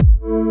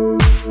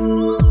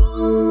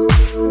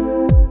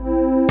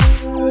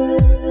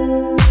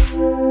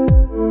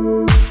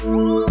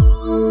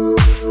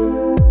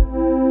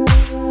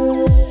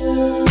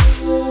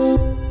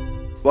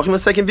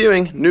second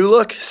viewing. New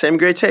look, same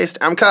great taste.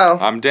 I'm Kyle.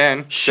 I'm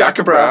Dan.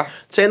 Shaka bra.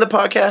 Today in the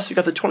podcast, we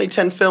got the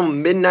 2010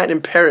 film Midnight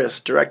in Paris,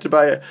 directed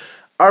by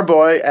our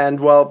boy and,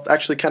 well,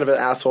 actually kind of an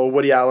asshole,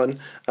 Woody Allen.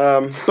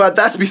 But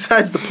that's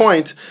besides the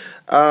point.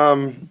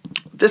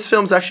 This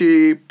film's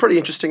actually pretty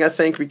interesting, I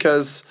think,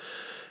 because,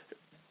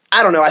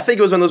 I don't know, I think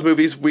it was one of those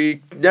movies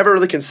we never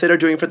really considered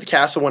doing for the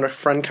cast, but when a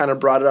friend kind of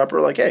brought it up,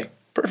 we're like, hey,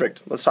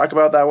 perfect, let's talk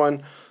about that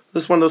one.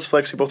 This is one of those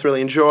flicks we both really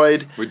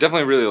enjoyed. We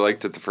definitely really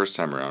liked it the first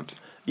time around.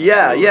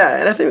 Yeah,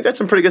 and I think we got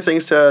some pretty good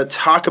things to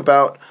talk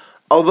about.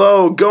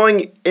 Although,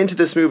 going into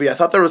this movie, I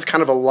thought there was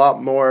kind of a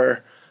lot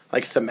more,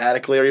 like,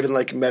 thematically or even,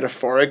 like,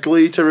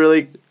 metaphorically to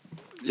really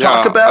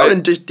talk about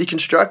and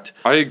deconstruct.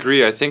 I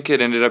agree. I think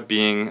it ended up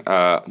being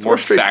more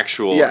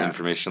factual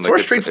information. It's more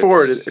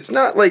straightforward. It's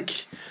not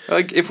like...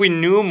 Like, if we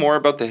knew more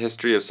about the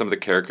history of some of the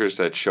characters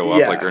that show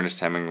up, like Ernest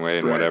Hemingway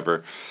and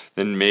whatever,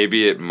 then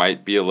maybe it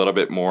might be a little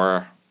bit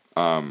more...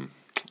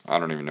 I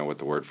don't even know what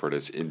the word for it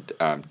is.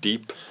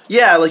 Deep.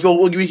 Yeah, like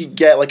we could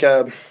get like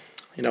a,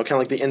 kind of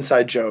like the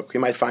inside joke. We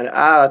might find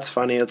that's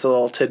funny. It's a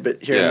little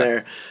tidbit here and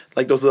there,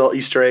 like those little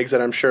Easter eggs that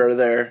I'm sure are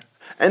there.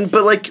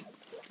 But like,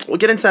 we'll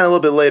get into that a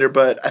little bit later.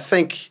 But I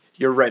think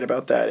you're right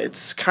about that.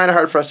 It's kind of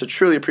hard for us to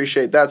truly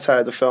appreciate that side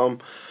of the film.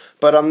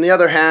 But on the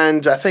other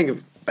hand, I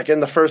think like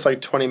in the first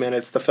like 20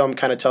 minutes, the film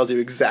kind of tells you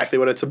exactly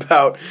what it's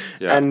about,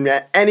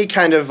 and any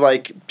kind of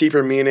like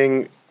deeper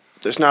meaning.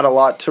 There's not a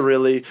lot to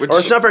really, or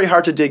it's not very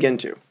hard to dig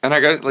into. And I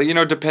got, like,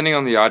 depending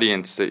on the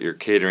audience that you're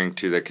catering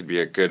to, that could be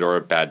a good or a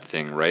bad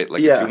thing, right?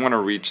 Like, if you want to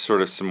reach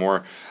sort of some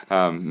more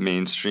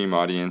mainstream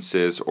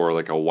audiences or,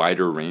 like, a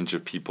wider range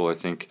of people, I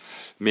think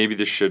maybe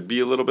there should be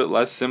a little bit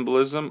less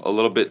symbolism, a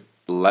little bit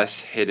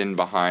less hidden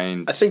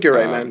behind. I think you're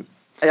right, man.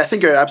 I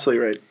think you're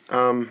absolutely right.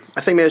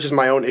 I think maybe it's just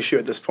my own issue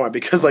at this point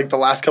because, like, the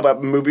last couple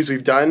of movies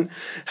we've done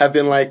have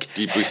been, like...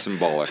 Deeply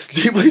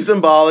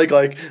symbolic.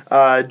 Like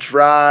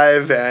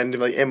Drive and,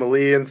 like,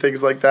 Emily and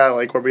things like that,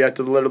 like, where we had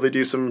to literally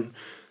do some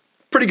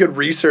pretty good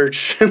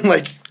research and,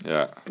 like,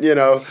 but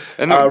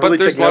really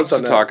there's take notes lots on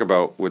to that. talk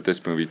about with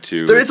this movie,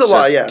 too. There is a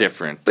lot,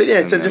 different. But,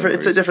 it's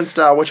a different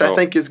style, which I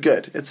think is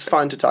good. It's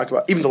fun to talk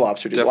about. Even The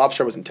Lobster, dude. The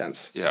Lobster was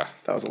intense. Yeah.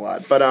 That was a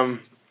lot. But,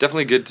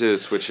 definitely good to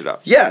switch it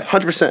up. Yeah,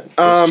 100%.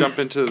 Let's jump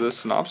into the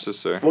synopsis,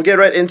 sir. We'll get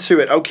right into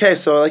it. Okay,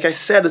 so like I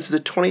said, this is a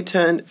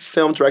 2010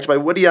 film directed by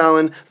Woody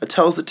Allen that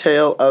tells the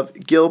tale of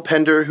Gil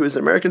Pender, who is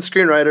an American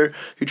screenwriter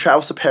who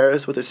travels to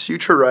Paris with his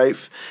future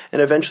wife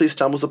and eventually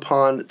stumbles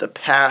upon the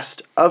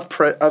past of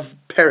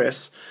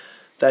Paris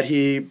that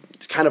he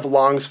kind of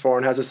longs for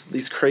and has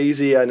these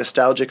crazy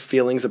nostalgic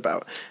feelings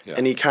about. Yeah.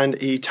 And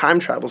he time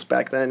travels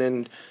back then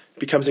and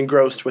becomes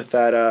engrossed with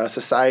that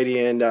society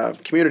and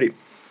community.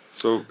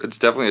 So it's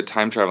definitely a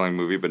time-traveling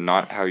movie, but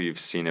not how you've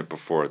seen it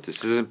before.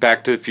 This isn't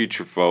Back to the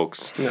Future,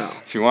 folks. No.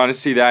 If you want to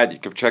see that, you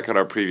can check out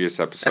our previous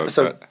episode.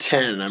 Episode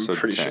 10, I'm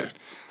pretty sure.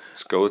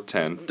 Let's go with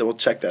 10. Then we'll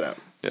check that out.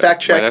 Yeah,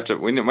 fact check.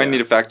 We might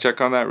need a fact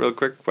check on that real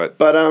quick, but...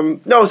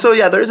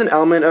 there is an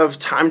element of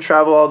time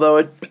travel,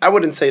 although I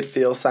wouldn't say it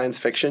feels science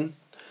fiction.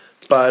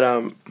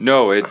 But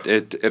no,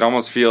 it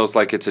almost feels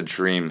like it's a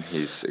dream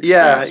he's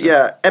experiencing.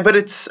 Yeah. But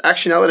it's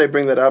actually, now that I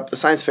bring that up, the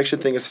science fiction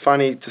thing is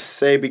funny to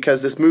say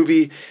because this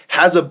movie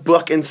has a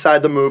book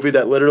inside the movie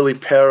that literally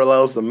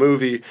parallels the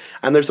movie.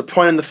 And there's a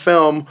point in the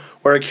film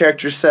where a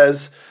character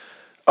says,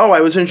 "Oh,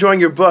 I was enjoying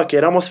your book.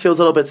 It almost feels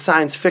a little bit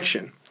science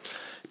fiction."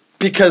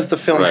 Because the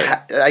film,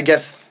 I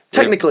guess,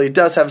 technically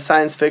does have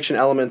science fiction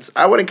elements.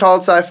 I wouldn't call it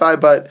sci-fi,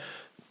 but,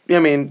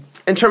 in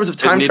terms of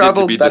time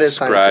travel, that is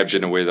science fiction. It needed to be described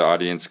in a way the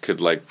audience could,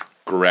 like,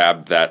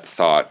 grab that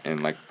thought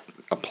and like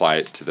apply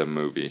it to the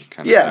movie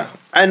kind of thing.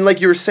 And like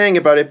you were saying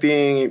about it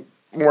being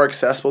more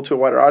accessible to a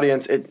wider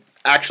audience, it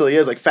actually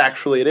is, like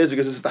factually it is,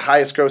 because it's the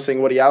highest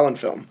grossing Woody Allen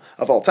film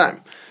of all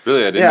time.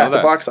 Really? I didn't know that. Yeah, at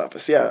the box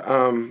office,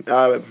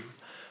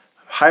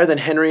 higher than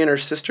Henry and Her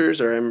Sisters,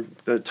 or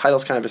the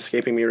title's kind of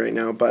escaping me right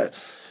now, but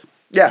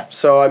yeah,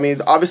 so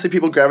obviously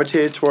people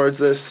gravitated towards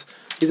this.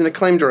 He's an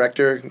acclaimed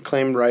director,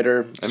 acclaimed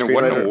writer, and it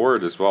won an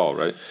award as well,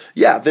 right?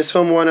 Yeah, this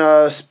film won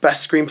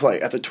Best Screenplay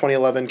at the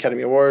 2011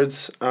 Academy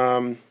Awards.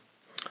 I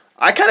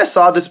kind of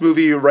saw this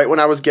movie right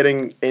when I was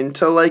getting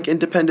into, like,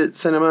 independent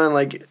cinema and,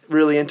 like,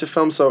 really into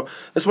film. So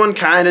this one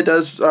kind of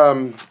does,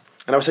 and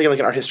I was taking, like,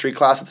 an art history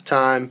class at the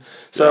time.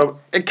 So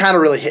it kind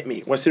of really hit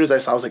me. As soon as I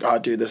saw it, I was like, oh,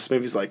 dude, this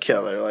movie's, like,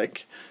 killer.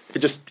 Like, it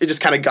just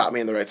kind of got me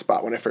in the right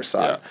spot when I first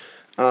saw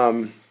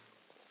it.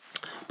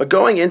 But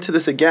going into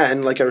this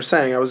again, like I was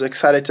saying, I was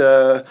excited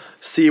to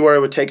see where it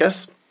would take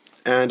us.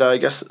 And I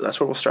guess that's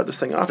where we'll start this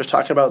thing off, just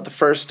talking about the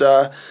first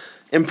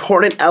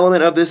important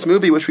element of this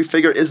movie, which we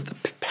figure is the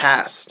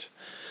past.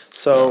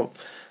 So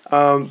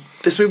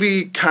this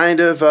movie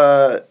kind of,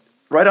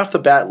 right off the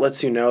bat,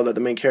 lets you know that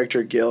the main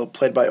character, Gil,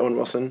 played by Owen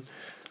Wilson.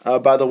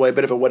 By the way, a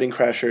bit of a Wedding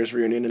Crashers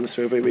reunion in this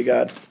movie. We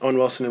got Owen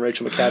Wilson and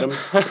Rachel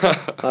McAdams.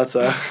 That's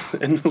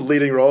in the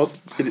leading roles,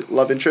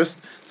 love interest.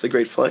 It's a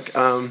great flick.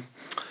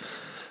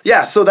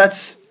 So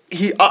that's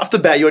off the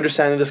bat, you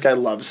understand that this guy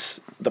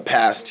loves the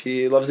past.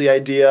 He loves the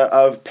idea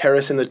of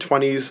Paris in the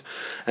 20s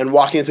and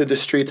walking through the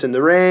streets in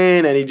the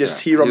rain, and he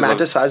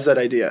romanticized that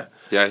idea.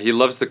 Yeah, he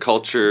loves the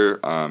culture.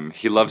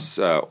 He loves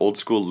old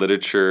school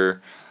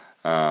literature.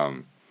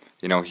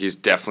 He's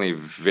definitely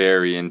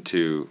very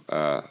into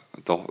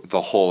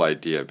the whole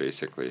idea,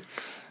 basically.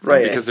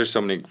 Right. Because there's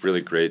so many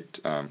really great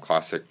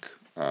classic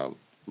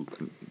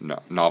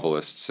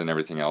novelists and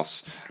everything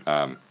else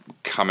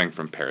coming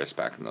from Paris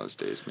back in those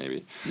days,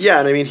 maybe. Yeah,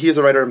 and I mean, he's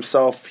a writer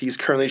himself. He's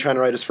currently trying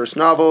to write his first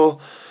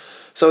novel.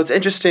 So it's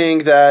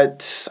interesting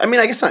that, I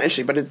mean, I guess not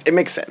interesting, but it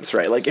makes sense,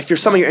 right? Like, if you're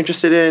something you're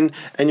interested in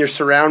and you're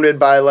surrounded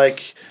by,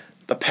 like,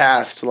 the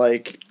past,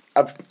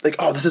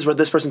 oh, this is where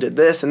this person did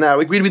this and that.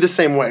 We'd be the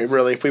same way,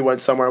 really, if we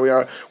went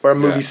somewhere where a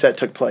movie set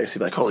took place. You'd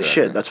be like, holy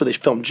shit, that's where they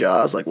filmed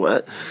Jaws. Like,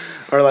 what?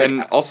 Or like,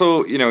 and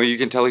also, you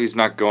can tell he's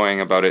not going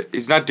about it.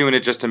 He's not doing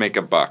it just to make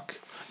a buck.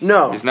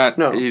 No. He's not.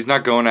 No. He's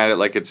not going at it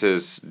like it's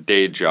his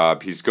day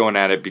job. He's going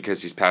at it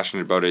because he's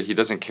passionate about it. He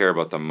doesn't care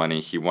about the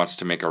money. He wants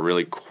to make a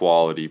really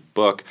quality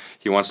book.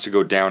 He wants to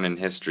go down in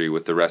history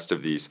with the rest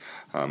of these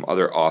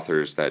other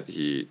authors that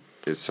he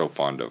is so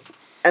fond of.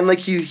 And like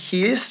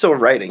he is still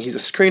writing. He's a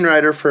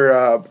screenwriter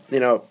for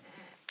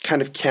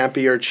kind of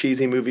campy or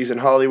cheesy movies in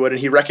Hollywood,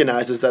 and he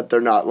recognizes that they're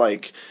not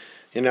like,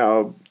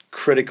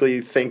 critically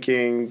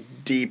thinking,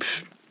 deep,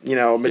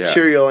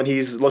 material. And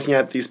he's looking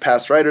at these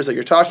past writers that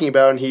you're talking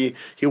about, and he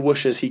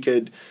wishes he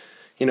could,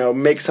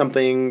 make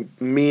something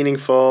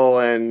meaningful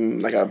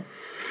and like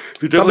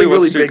something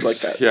really big like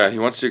that. Yeah, he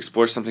wants to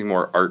explore something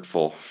more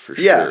artful for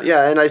sure.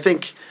 Yeah, and I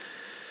think,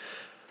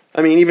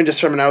 I mean, even just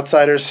from an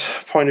outsider's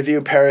point of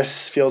view,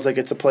 Paris feels like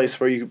it's a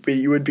place where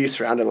you would be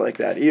surrounded like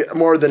that,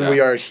 more than we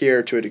are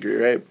here to a degree,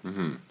 right?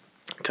 Mm-hmm.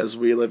 Because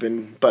we live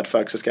in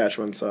buttfuck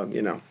Saskatchewan, so,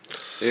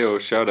 Ew,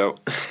 shout out.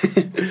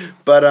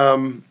 But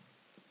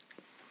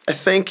I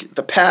think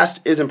the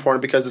past is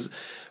important because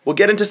we'll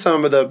get into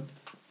some of the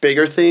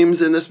bigger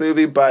themes in this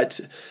movie, but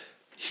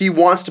he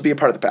wants to be a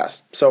part of the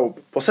past. So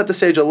we'll set the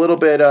stage a little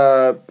bit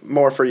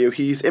more for you.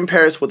 He's in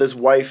Paris with his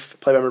wife,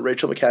 played by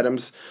Rachel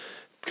McAdams,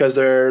 because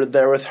they're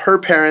there with her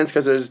parents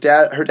because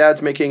her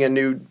dad's making a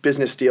new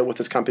business deal with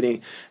his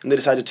company, and they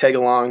decide to tag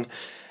along.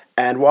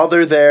 And while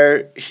they're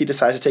there, he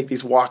decides to take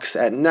these walks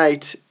at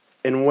night,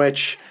 in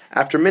which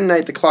after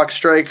midnight the clock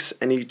strikes,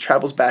 and he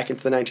travels back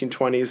into the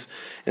 1920s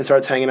and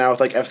starts hanging out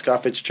with like F.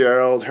 Scott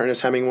Fitzgerald,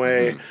 Ernest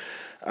Hemingway,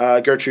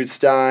 Gertrude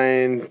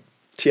Stein,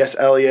 T.S.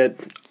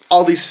 Eliot,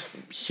 all these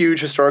huge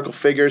historical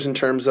figures in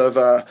terms of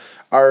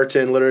art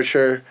and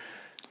literature.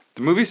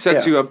 The movie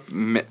sets you up,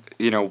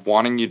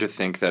 wanting you to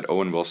think that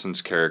Owen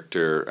Wilson's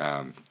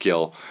character,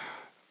 Gil,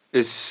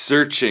 is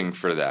searching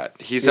for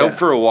that. He's out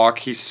for a walk.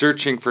 He's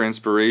searching for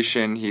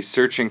inspiration. He's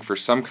searching for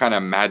some kind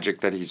of magic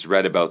that he's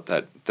read about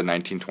that the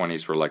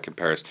 1920s were like in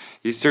Paris.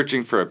 He's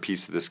searching for a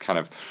piece of this kind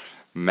of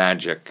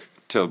magic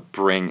to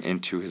bring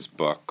into his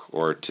book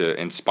or to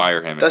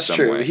inspire him in some way. That's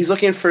true. He's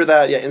looking for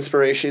that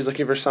inspiration. He's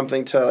looking for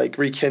something to like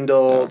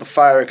rekindle the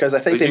fire, because I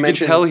think they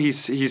mentioned... You can tell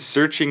he's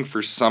searching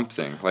for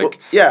something. Like,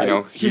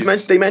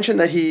 they mentioned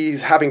that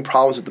he's having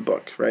problems with the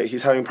book, right?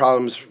 He's having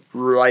problems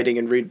writing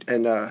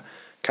and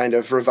kind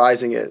of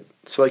revising it.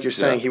 So like you're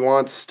saying, he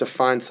wants to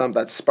find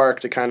that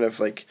spark to kind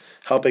of like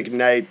help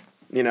ignite,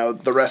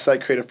 the rest of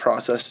that creative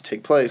process to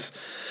take place.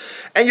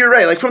 And you're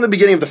right, like from the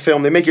beginning of the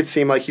film, they make it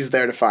seem like he's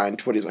there to find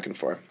what he's looking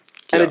for.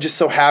 And it just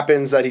so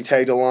happens that he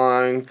tagged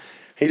along.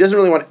 He doesn't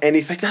really want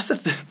anything. That's the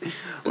thing.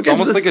 It's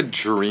almost like a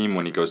dream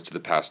when he goes to the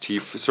past. He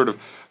sort of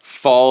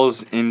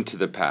falls into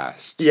the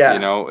past.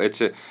 Yeah.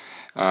 It's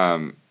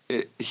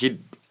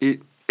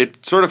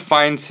it sort of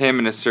finds him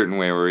in a certain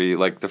way where he,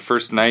 like, the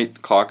first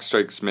night, clock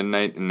strikes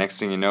midnight, and next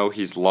thing you know,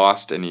 he's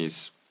lost and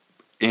he's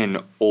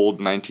in old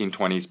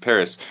 1920s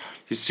Paris.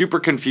 He's super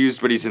confused,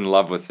 but he's in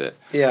love with it.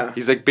 Yeah.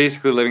 He's, like,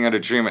 basically living out a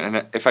dream.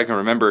 And if I can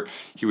remember,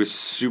 he was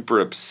super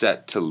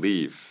upset to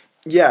leave.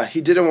 Yeah,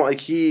 he didn't want, like,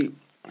 he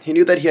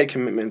knew that he had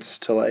commitments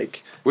to,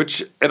 like...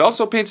 Which, it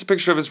also paints a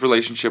picture of his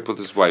relationship with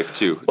his wife,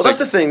 too. Well, that's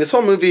the thing. This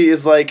whole movie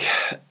is, like...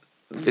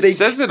 It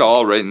says it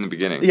all right in the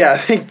beginning. Yeah, I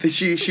think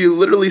she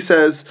literally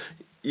says,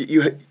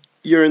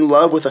 you're in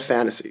love with a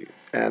fantasy.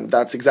 And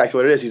that's exactly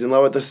what it is. He's in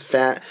love with this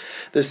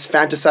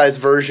fantasized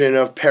version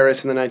of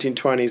Paris in the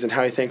 1920s and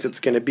how he thinks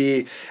it's going to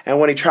be. And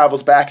when he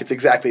travels back, it's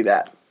exactly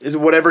that. Is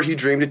whatever he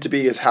dreamed it to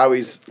be is how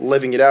he's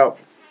living it out.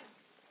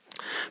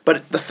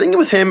 But the thing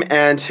with him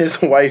and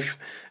his wife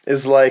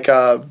is like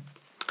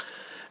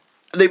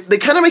they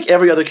kind of make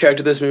every other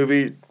character in this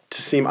movie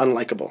to seem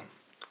unlikable.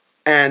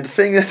 And the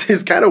thing that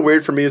is kind of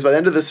weird for me is by the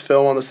end of this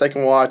film, on the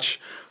second watch,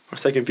 or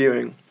second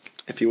viewing,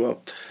 if you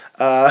will,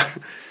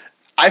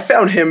 I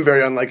found him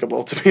very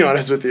unlikable, to be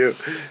honest with you.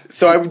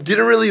 So I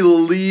didn't really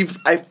leave...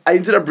 I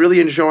ended up really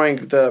enjoying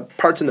the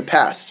parts in the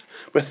past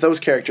with those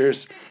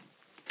characters.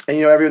 And,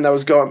 everyone that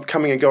was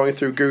coming and going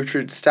through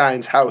Gertrude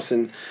Stein's house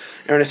and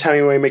Ernest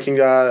Hemingway making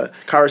a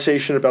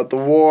conversation about the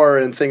war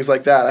and things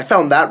like that. I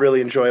found that really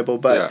enjoyable,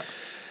 but...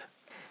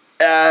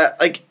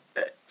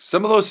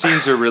 some of those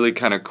scenes are really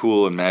kind of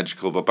cool and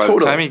magical, but by the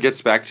time he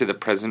gets back to the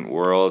present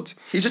world...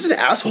 He's just an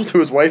asshole to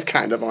his wife,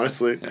 kind of,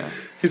 honestly. Yeah.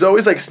 He's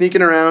always, like,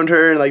 sneaking around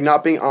her and, like,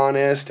 not being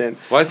honest. And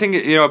well, I think,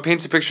 it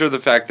paints a picture of the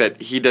fact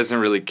that he doesn't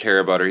really care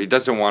about her. He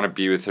doesn't want to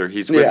be with her.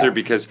 He's with her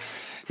because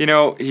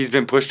he's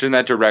been pushed in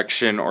that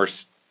direction, or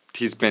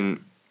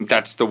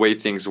that's the way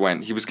things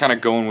went. He was kind of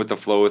going with the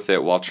flow with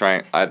it while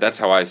trying. That's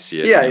how I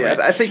see it. Yeah,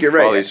 I think you're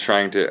right. While he's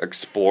trying to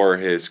explore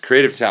his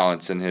creative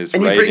talents and his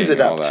writing, he brings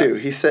it up too.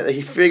 He said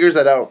he figures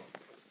that out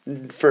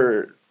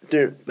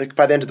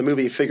by the end of the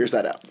movie. He figures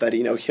that out that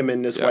him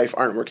and his wife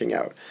aren't working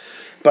out.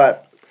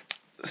 But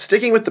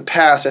sticking with the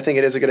past, I think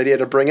it is a good idea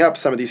to bring up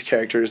some of these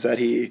characters that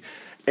he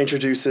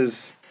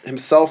introduces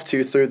himself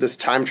to through this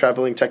time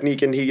traveling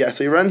technique. And he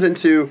runs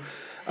into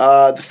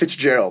the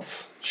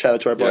Fitzgeralds. Shout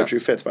out to our boy Drew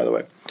Fitz, by the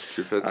way.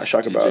 Drew Fitz,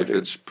 DJ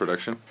Fitz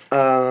production.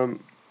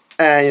 And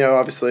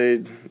obviously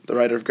the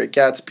writer of Great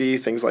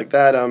Gatsby, things like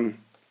that.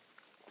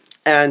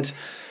 And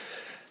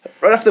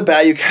right off the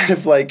bat, you kind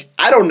of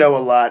I don't know a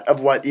lot of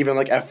what even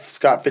F.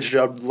 Scott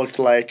Fitzgerald looked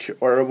like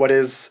or what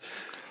his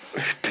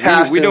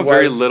past. We know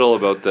very little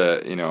about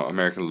the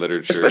American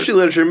literature, especially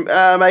literature.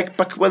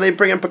 When they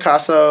bring in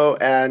Picasso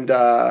and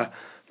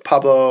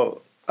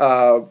Pablo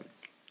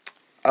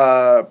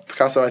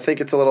Picasso, I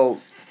think it's a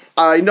little.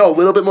 I know a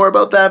little bit more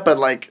about that, but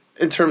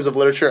in terms of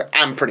literature,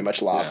 I'm pretty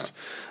much lost.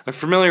 Yeah. I'm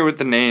familiar with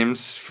the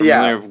names,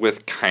 familiar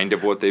with kind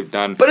of what they've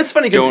done. But it's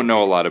funny because don't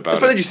know a lot about it.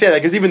 It's funny that you say that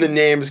because even the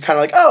name is kind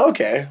of oh,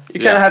 okay. You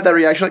kind of have that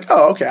reaction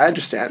oh, okay, I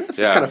understand. It's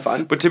kind of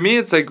fun. But to me,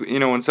 it's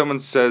when someone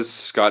says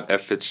Scott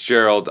F.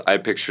 Fitzgerald, I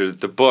picture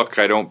the book.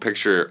 I don't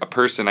picture a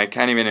person. I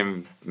can't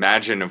even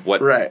imagine of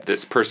what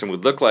this person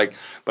would look like.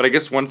 But I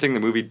guess one thing the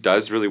movie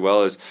does really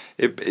well is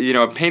it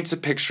paints a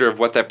picture of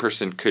what that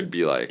person could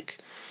be like.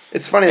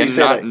 It's funny that you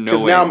say that,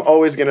 because now I'm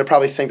always going to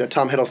probably think that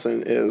Tom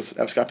Hiddleston is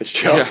F. Scott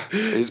Fitzgerald.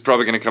 Yeah, he's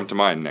probably going to come to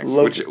mind next,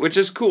 which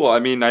is cool.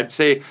 I mean, I'd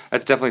say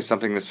that's definitely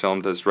something this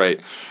film does right.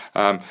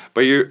 But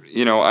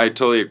I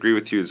totally agree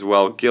with you as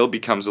well. Gil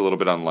becomes a little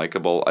bit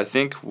unlikable. I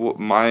think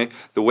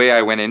the way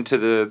I went into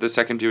the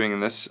second viewing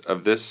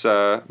of this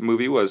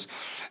movie was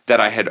that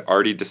I had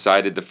already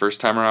decided the first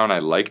time around I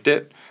liked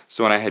it.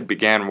 So when I had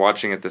began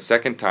watching it the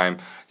second time,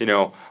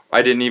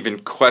 I didn't even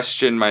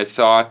question my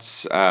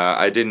thoughts.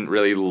 I didn't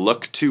really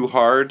look too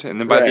hard. And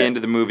then by the end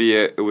of the movie,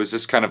 it was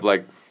just kind of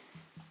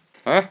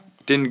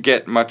didn't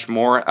get much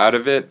more out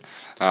of it.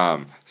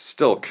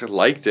 Still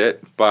liked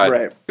it,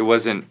 but it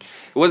wasn't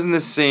the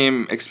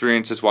same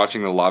experience as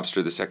watching The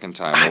Lobster the second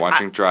time or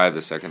watching Drive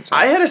the second time.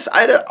 I had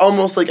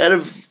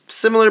a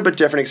similar but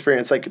different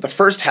experience. The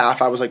first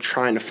half, I was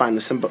trying to find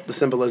the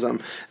symbolism,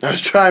 and I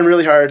was trying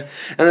really hard.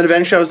 And then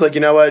eventually, I was you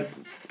know what?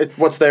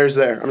 What's there is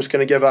there. I'm just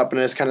going to give up. And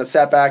I just kind of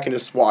sat back and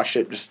just watched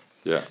it. Just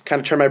kind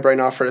of turned my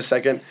brain off for a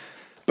second.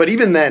 But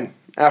even then,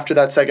 after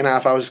that second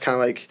half, I was just kind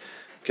of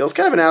Gil's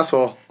kind of an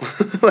asshole.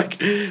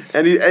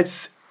 And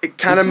it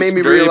kind of made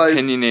me realize. Very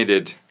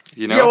opinionated,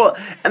 Yeah, well,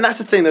 and that's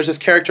the thing. There's this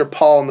character,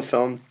 Paul, in the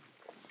film,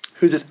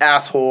 who's this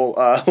asshole,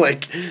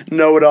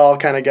 know-it-all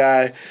kind of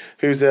guy,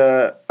 who's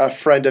a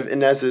friend of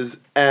Inez's.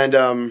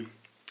 And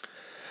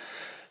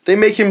they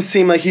make him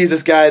seem like he's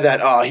this guy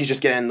that, he's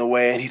just getting in the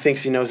way, and he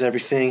thinks he knows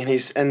everything,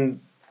 and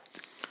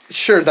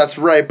sure, that's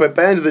right, but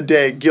by the end of the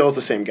day, Gil's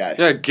the same guy.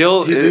 Yeah,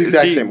 Gil he's the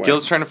exact same way.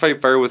 Gil's trying to fight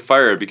fire with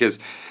fire, because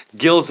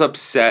Gil's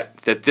upset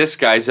that this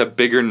guy's a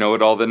bigger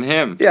know-it-all than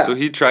him. Yeah. So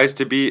he tries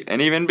to be an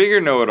even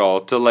bigger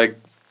know-it-all to,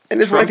 and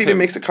his wife even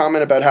makes a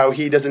comment about how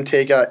he doesn't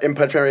take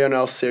input from anyone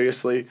else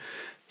seriously.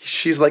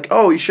 She's like,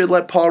 oh, you should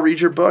let Paul read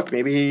your book.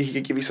 Maybe he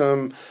could give you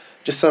some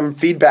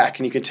feedback,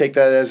 and you can take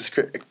that as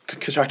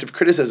constructive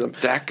criticism.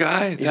 That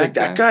guy? He's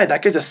that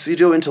guy's a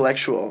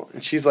pseudo-intellectual.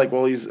 And she's like,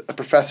 well, he's a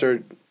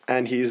professor,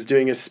 and he's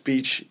doing a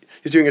speech.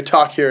 He's doing a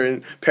talk here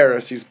in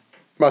Paris. He's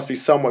must be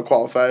somewhat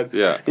qualified.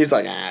 Yeah. And he's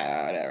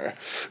whatever.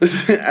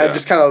 I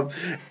just kind of,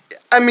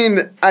 I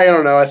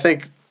don't know. I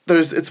think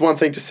it's one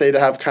thing to say to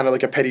have kind of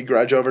a petty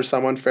grudge over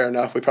someone. Fair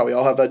enough. We probably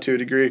all have that to a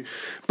degree.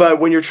 But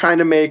when you're trying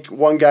to make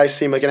one guy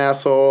seem like an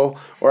asshole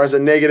or as a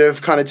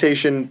negative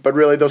connotation, but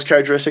really those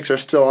characteristics are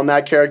still on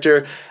that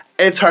character,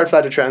 it's hard for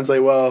that to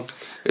translate well.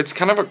 It's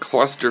kind of a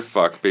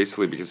clusterfuck,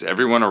 basically, because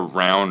everyone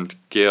around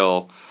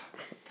Gil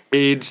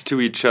aids to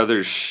each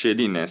other's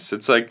shittiness.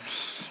 It's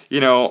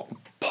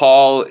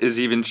Paul is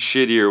even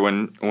shittier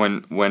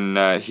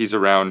when he's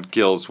around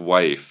Gil's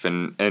wife,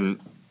 and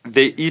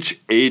they each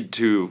aid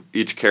to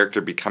each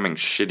character becoming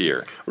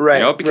shittier.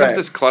 Right. It becomes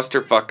this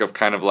clusterfuck of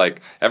kind of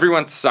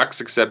everyone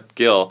sucks except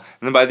Gil,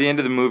 and then by the end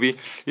of the movie,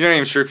 you're not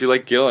even sure if you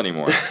like Gil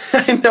anymore.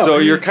 I know. So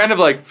you're kind of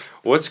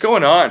what's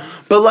going on?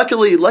 But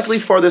luckily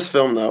for this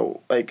film,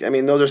 though,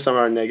 those are some of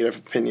our negative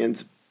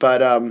opinions,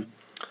 but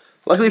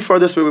luckily for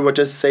this movie, what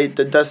does save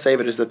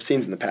it is the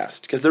scenes in the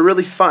past, because they're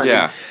really fun.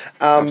 Yeah,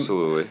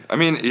 absolutely.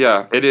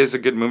 It is a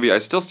good movie. I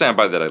still stand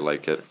by that I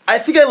like it. I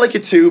think I like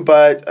it too,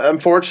 but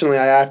unfortunately,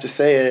 I have to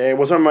say it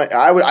was one of my.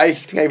 I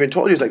think I even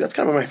told you that's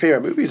kind of one of my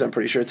favorite movies. I'm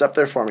pretty sure it's up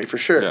there for me for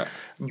sure. Yeah.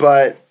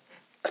 But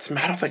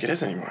I don't think it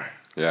is anymore.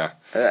 Yeah.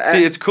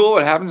 See, it's cool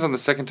what happens on the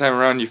second time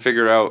around. You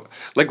figure out,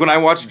 when I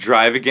watched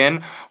Drive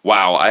again,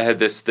 wow, I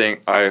just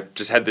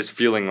had this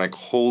feeling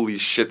holy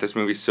shit, this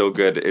movie's so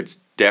good.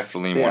 It's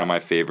definitely one of my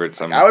favorites.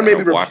 I would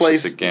maybe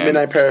replace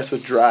Midnight Paris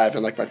with Drive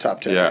in my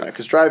top 10. Yeah.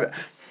 Because Drive,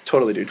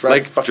 Totally, dude.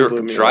 Drive fucking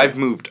blew me Drive away.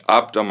 moved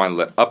up on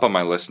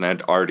my list, and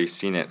I'd already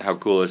seen it. How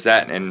cool is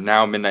that? And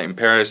now Midnight in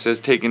Paris has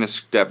taken a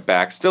step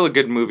back. Still a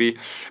good movie,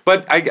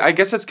 but I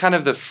guess it's kind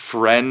of the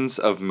Friends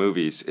of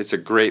movies. It's a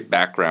great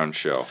background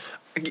show.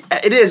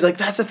 It is, like,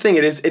 that's the thing.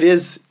 It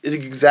is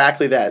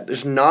exactly that.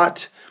 There's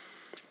not...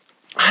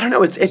 I don't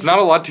know. It's not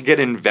a lot to get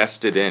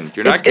invested in.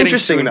 You're not getting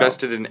too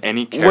invested in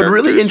any characters. What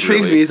really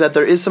intrigues me is that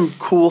there is some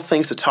cool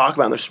things to talk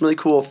about. And there's some really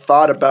cool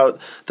thought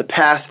about the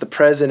past, the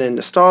present, and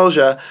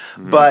nostalgia.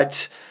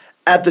 But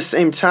at the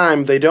same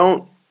time, they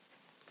don't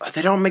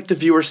make the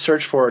viewer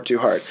search for it too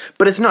hard.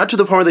 But it's not to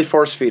the point where they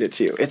force feed it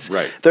to you. It's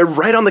they're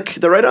right on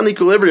the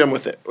equilibrium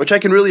with it, which I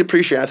can really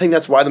appreciate. I think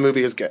that's why the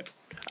movie is good.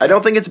 I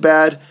don't think it's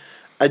bad.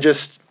 I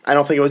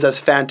don't think it was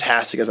as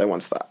fantastic as I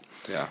once thought.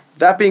 Yeah.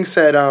 That being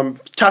said,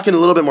 talking a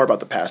little bit more about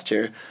the past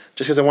here,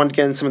 just because I wanted to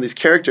get into some of these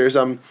characters.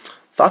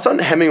 Thoughts on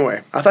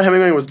Hemingway? I thought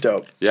Hemingway was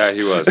dope. Yeah,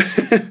 he was.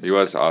 He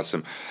was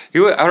awesome. I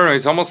don't know.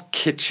 He's almost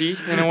kitschy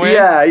in a way.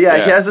 Yeah. He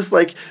has this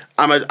like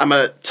I'm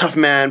a tough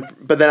man,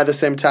 but then at the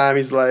same time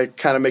he's like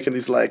kind of making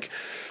these like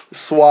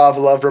suave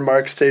love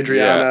remarks to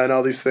Adriana and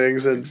all these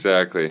things. And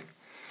exactly.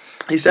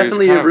 He's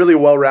definitely a really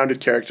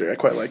well-rounded character. I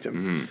quite liked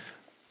him.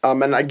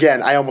 And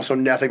again, I almost know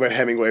nothing about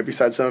Hemingway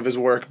besides some of his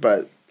work,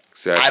 but.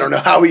 Exactly. I don't know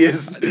how he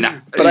is, but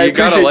I appreciate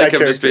gotta like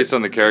that him just based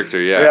on the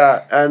character, yeah.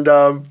 Yeah, and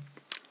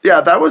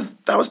that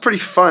was pretty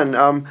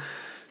fun.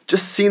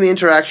 Just seeing the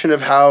interaction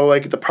of how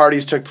like the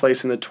parties took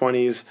place in the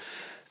 1920s,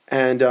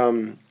 and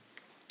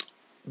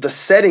the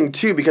setting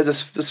too,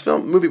 because this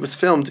movie was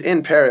filmed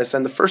in Paris,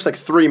 and the first like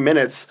 3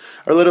 minutes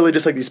are literally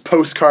just like these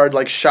postcard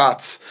like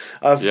shots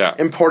of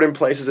important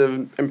places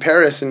in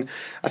Paris, and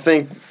I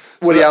think.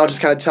 Woody Allen just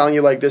kind of telling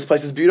you, like, this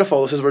place is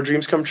beautiful. This is where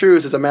dreams come true.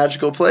 This is a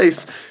magical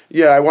place.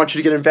 Yeah, I want you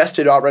to get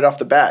invested right off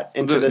the bat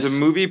into this. The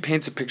movie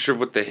paints a picture of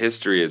what the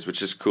history is,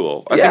 which is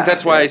cool. I think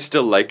that's why I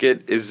still like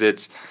it, is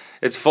it's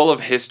full of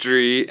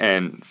history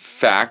and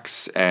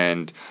facts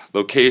and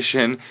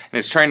location, and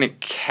it's trying to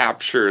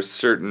capture a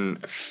certain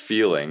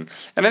feeling.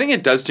 And I think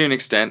it does to an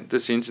extent. The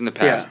scenes in the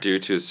past do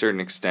to a certain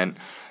extent.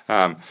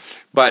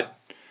 But...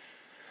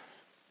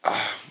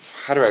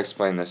 how do I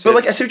explain this? But,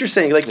 like, I see what you're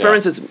saying. Like, for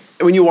instance,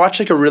 when you watch,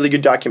 like, a really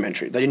good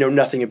documentary that you know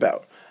nothing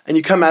about, and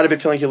you come out of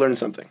it feeling like you learned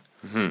something.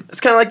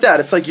 It's kind of like that.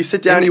 It's like you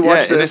sit down and you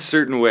watch this. in a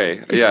certain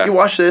way. You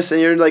watch this, and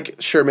you're like,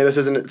 sure, maybe this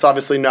isn't, it's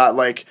obviously not,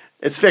 like,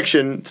 it's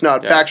fiction, it's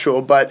not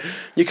factual, but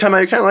you come out,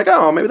 you're kind of like,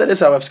 oh, maybe that is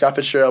how F. Scott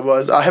Fitzgerald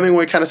was.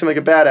 Hemingway kind of seemed like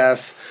a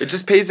badass. It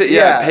just pays it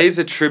pays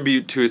a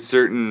tribute to a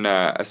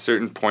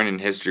certain point in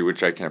history,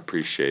 which I can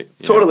appreciate.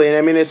 Totally, and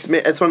I mean, it's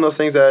one of those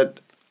things that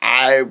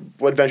I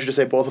would venture to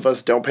say both of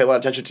us don't pay a lot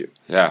of attention to.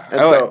 Yeah,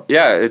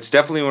 it's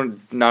definitely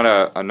not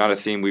a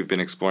theme we've been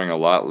exploring a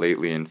lot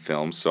lately in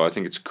films. So I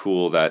think it's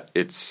cool that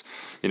it's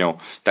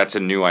that's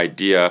a new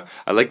idea.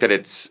 I like that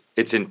it's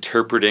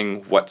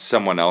interpreting what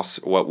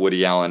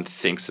Woody Allen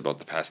thinks about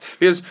the past,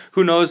 because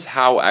who knows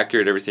how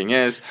accurate everything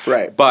is.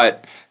 Right.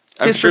 But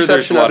I'm sure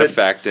there's a lot of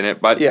fact in it.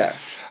 But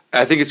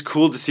I think it's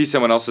cool to see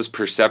someone else's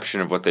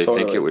perception of what they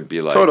think it would be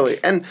like. Totally,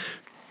 and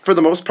for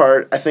the most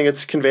part, I think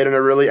it's conveyed in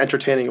a really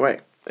entertaining way.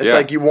 It's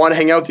like you want to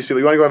hang out with these people.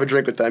 You want to go have a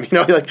drink with them. You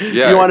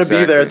want to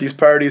be there at these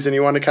parties, and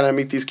you want to kind of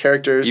meet these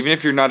characters. Even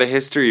if you're not a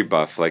history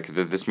buff, like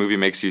this movie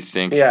makes you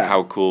think,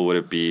 how cool would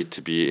it be to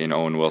be in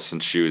Owen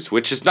Wilson's shoes?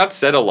 Which is not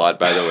said a lot,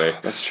 by the way.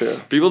 That's true.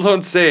 People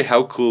don't say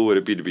how cool would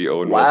it be to be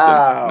Owen Wilson.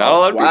 Not a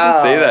lot of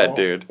people say that,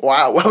 dude.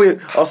 Wow. Well,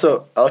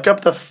 also, look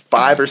up the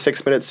 5 or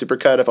 6 minute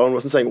supercut of Owen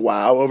Wilson saying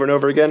 "wow" over and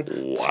over again.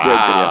 It's a great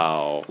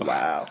video.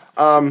 Wow.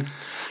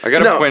 I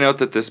gotta point out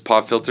that this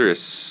pop filter is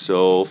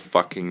so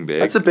fucking big.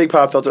 That's a big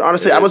pop filter.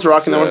 Honestly, I was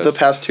rocking that one for the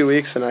past 2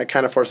 weeks, and I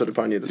kind of forced it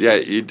upon you this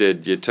week. You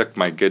did. You took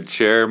my good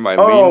chair, my lean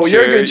chair. Oh,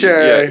 you're a good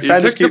chair.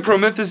 You took the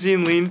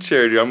Promethazine lean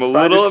chair, dude. I'm a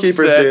little upset. Finders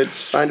keepers, dude.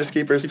 Finders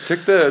keepers. You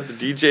took the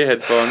DJ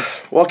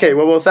headphones. Well, okay.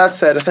 Well, with that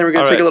said, I think we're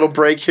going to take a little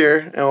break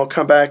here, and we'll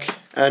come back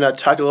and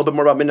talk a little bit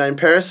more about Midnight in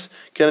Paris,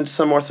 get into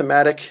some more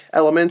thematic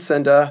elements,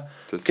 and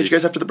get you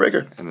guys after the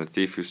breaker. And the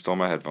thief who stole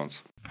my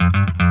headphones.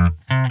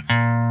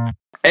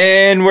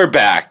 And we're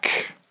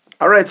back.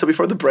 All right, so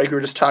before the break, we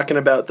were just talking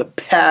about the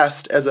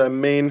past as a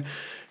main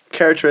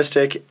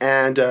characteristic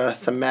and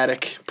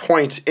thematic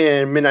point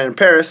in Midnight in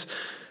Paris.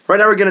 Right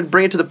now, we're going to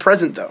bring it to the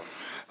present, though.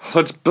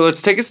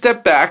 Let's take a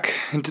step back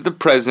into the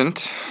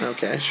present.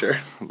 Okay, sure.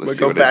 We'll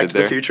go back to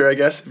the future, I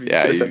guess. If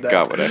you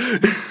got what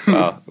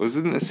it was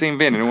in the same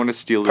vein. I didn't want to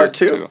steal Part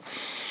 2.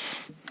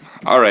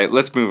 All right,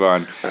 let's move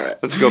on. All right.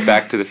 Let's go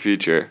back to the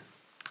future.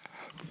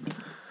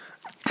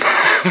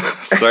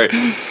 Sorry.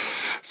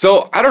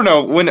 So, I don't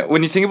know,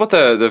 when you think about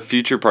the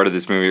future part of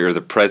this movie, or the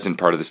present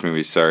part of this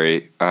movie,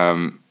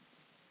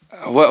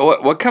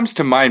 what comes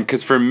to mind?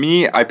 Because for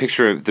me, I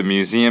picture the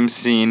museum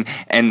scene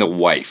and the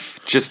wife,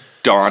 just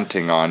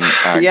daunting on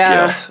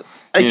Gil.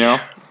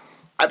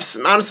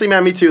 Honestly,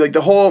 man, me too. Like,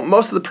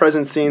 most of the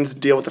present scenes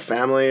deal with the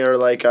family, or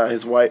like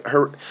his wife,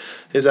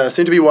 his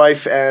soon-to-be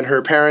wife, and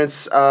her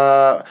parents,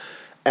 and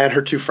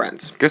her 2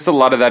 friends. I guess a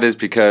lot of that is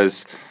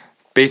because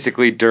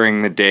basically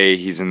during the day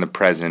he's in the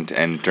present,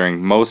 and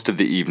during most of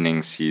the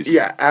evenings he's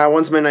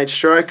once midnight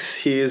strikes,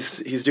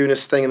 he's doing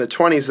his thing in the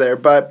 20s there,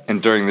 but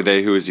and during the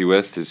day who is he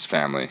with? His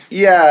family.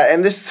 Yeah,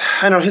 and this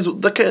I don't know his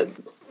look at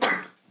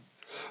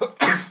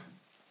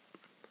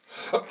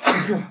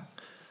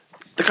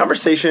the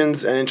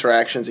conversations and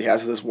interactions he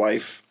has with his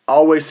wife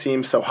always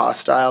seem so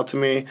hostile to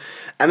me,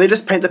 and they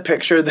just paint the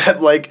picture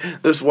that like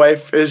this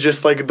wife is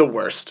just like the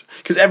worst,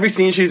 because every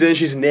scene she's in,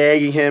 she's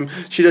nagging him,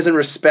 she doesn't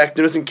respect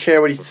him, doesn't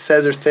care what he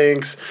says or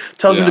thinks,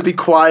 tells him to be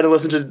quiet and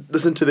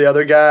listen to the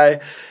other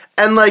guy,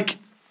 and like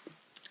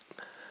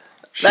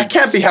that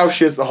can't be how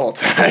she is the whole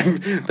time.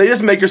 They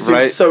just make her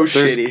seem so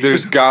shitty.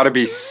 There's got to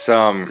be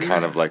some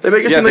kind of like they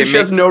make her seem like she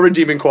has no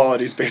redeeming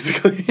qualities,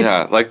 basically.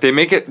 Yeah, like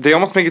they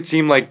almost make it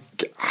seem like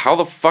how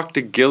the fuck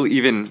did Gil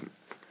even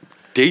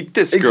date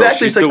this girl?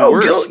 Exactly. She's it's like,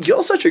 worst.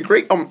 Gil's such a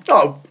great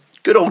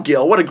good old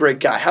Gil, what a great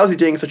guy. How's he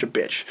dating such a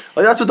bitch?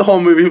 Like that's what the whole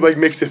movie like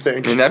makes you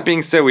think. And that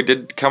being said, we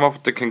did come up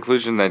with the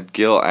conclusion that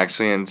Gil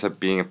actually ends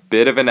up being a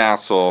bit of an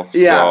asshole.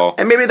 Yeah, so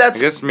and maybe that's.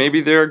 I guess maybe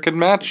they're a good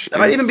match. That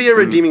might even be a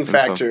redeeming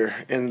factor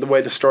in the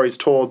way the story's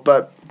told.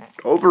 But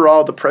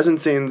overall, the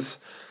present scenes,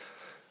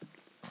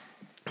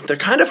 they're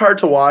kind of hard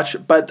to watch.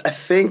 But I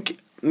think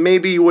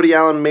maybe Woody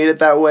Allen made it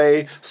that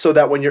way so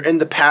that when you're in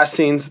the past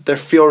scenes, they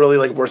feel really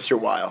like worth your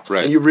while,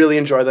 right? And you really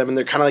enjoy them, and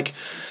they're kind of like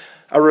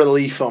a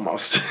relief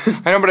almost.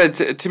 I know, but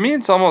to me,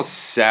 it's almost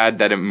sad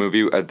that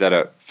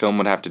a film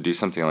would have to do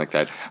something like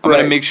that. I'm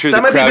going to make sure the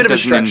crowd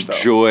doesn't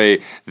enjoy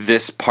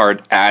this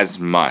part as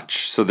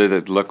much, so that they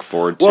look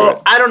forward to it.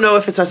 Well, I don't know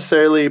if it's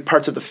necessarily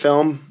parts of the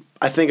film.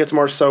 I think it's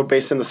more so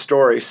based in the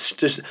story.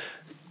 Just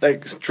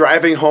like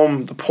driving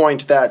home the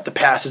point that the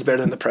past is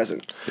better than the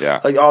present. Yeah.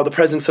 Like, oh, the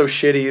present's so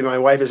shitty. My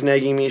wife is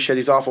nagging me. She has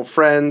these awful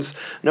friends.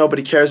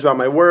 Nobody cares about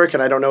my work,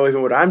 and I don't know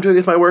even what I'm doing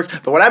with my work.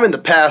 But when I'm in the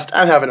past,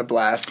 I'm having a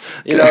blast.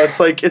 You know, it's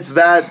like it's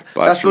that.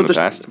 Blast from the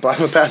past. Blast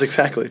from the past,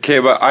 exactly. Okay,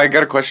 but I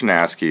got a question to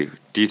ask you.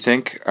 Do you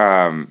think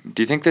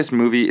this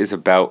movie is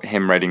about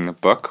him writing the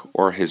book,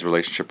 or his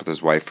relationship with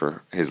his wife,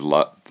 or his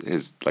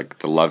the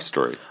love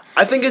story?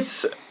 I think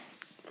it's.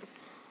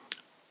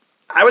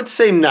 I would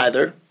say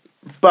neither.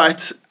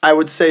 But I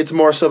would say it's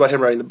more so about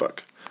him writing the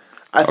book.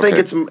 I think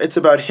it's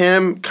about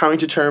him coming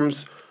to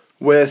terms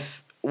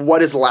with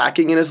what is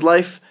lacking in his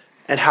life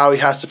and how he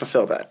has to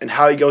fulfill that and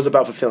how he goes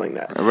about fulfilling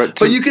that.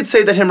 But you could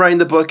say that him writing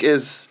the book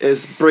is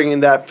bringing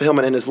that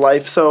fulfillment in his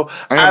life. So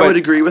I would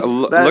agree with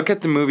that. Look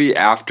at the movie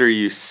after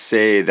you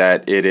say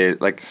that it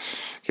is like.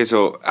 Okay,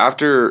 so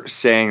after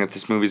saying that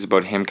this movie is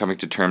about him coming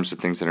to terms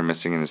with things that are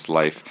missing in his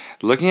life,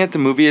 looking at the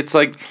movie, it's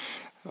like,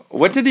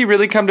 what did he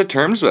really come to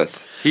terms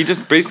with? He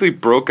just basically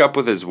broke up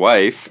with his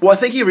wife. Well, I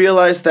think he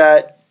realized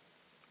that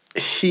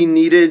he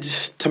needed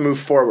to move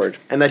forward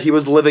and that he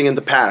was living in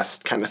the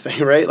past kind of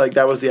thing, right? Like,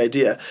 that was the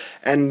idea.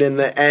 And in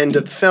the end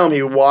of the film,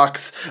 he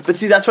walks... But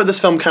see, that's where this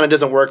film kind of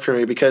doesn't work for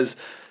me, because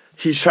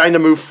he's trying to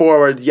move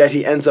forward, yet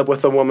he ends up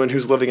with a woman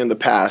who's living in the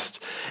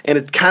past. And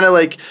it's kind of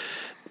like...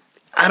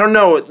 I don't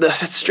know.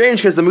 It's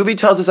strange, because the movie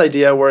tells this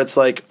idea where it's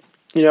like,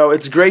 you know,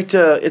 it's great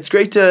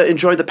to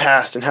enjoy the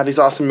past and have these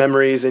awesome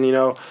memories and, you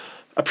know,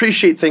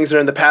 appreciate things that are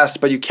in the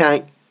past, but you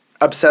can't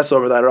obsess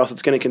over that or else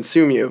it's going to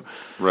consume you.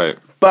 Right.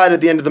 But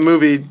at the end of the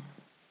movie,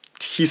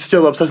 he's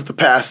still obsessed with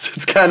the past.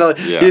 It's kind of like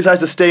he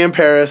decides to stay in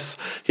Paris.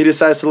 He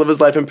decides to live his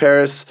life in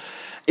Paris.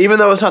 Even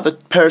though it's not the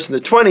Paris in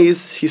the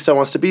 20s, he still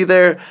wants to be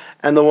there.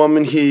 And the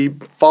woman he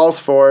falls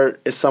for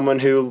is someone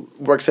who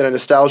works at a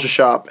nostalgia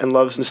shop and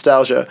loves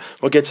nostalgia.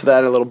 We'll get to that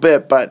in a little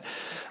bit, but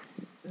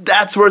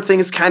that's where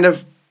things kind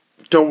of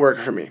don't work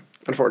for me,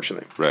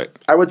 unfortunately. Right.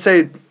 I would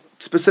say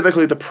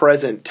specifically the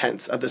present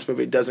tense of this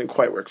movie doesn't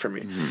quite work for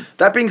me. Mm-hmm.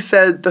 That being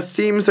said, the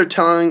themes they're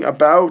telling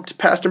about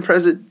past and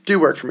present do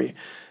work for me.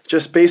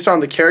 Just based on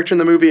the character in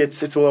the movie,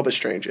 it's a little bit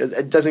strange.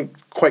 It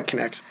doesn't quite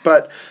connect.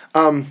 But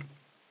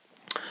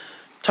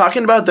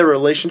talking about their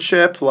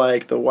relationship,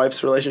 like the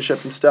wife's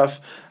relationship and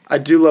stuff, I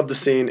do love the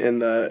scene in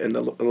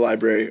the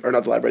library, or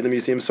not the library, the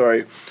museum,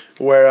 sorry,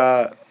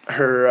 where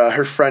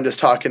her friend is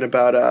talking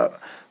about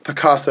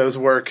Picasso's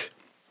work.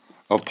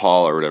 Oh,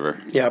 Paul or whatever.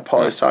 Yeah,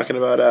 Paul is talking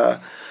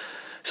about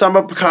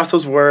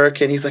Picasso's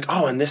work, and he's like,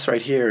 oh, and this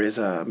right here is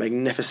a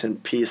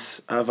magnificent piece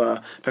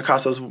of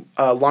Picasso's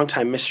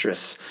longtime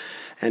mistress.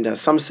 And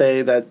some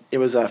say that it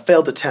was a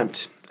failed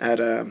attempt at,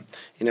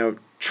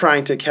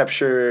 trying to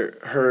capture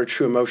her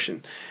true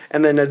emotion.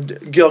 And then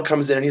Gil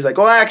comes in, and he's like,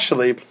 well,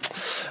 actually,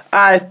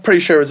 I'm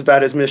pretty sure it was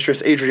about his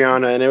mistress,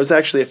 Adriana, and it was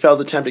actually a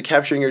failed attempt at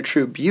capturing her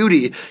true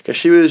beauty, because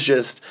she was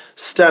just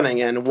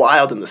stunning and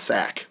wild in the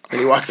sack. And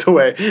he walks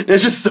away. And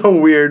it's just so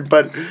weird,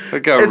 but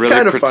like a it's really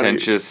kind of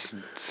pretentious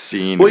funny.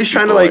 Scene. Well, he's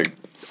trying to,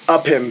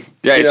 up him.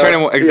 Yeah, he's trying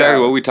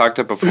to, what we talked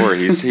about before.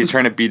 He's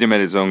trying to beat him at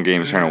his own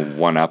game. He's trying to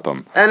one-up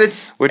him. And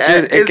it's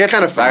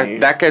kind of funny.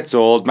 That gets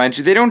old. Mind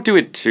you, they don't do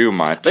it too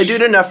much. They do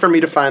it enough for me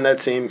to find that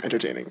scene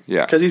entertaining.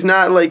 Yeah. Because he's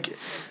not,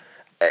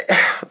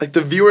 like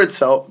the viewer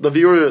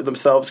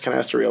themselves kind of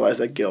has to realize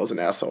that Gil's an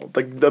asshole.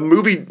 Like the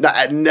movie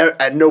at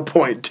no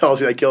point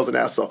tells you that Gil's an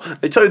asshole.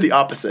 They tell you the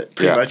opposite,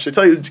 pretty much. They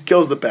tell you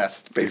Gil's the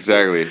best, basically.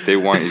 Exactly. They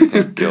want you to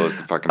think Gil is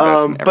the fucking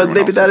best. But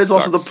maybe that is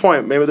sucks. also the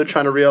point. Maybe they're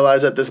trying to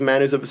realize that this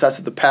man who's obsessed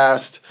with the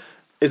past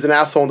is an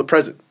asshole in the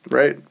present,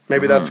 right?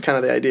 Maybe that's kind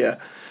of the idea.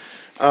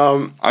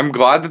 I'm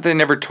glad that they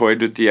never toyed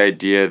with the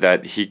idea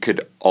that he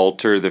could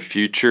alter the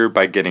future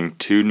by getting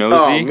too nosy.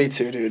 Oh, me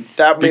too, dude.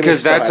 That made me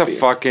so that's happy. a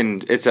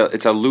fucking it's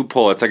a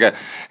loophole. It's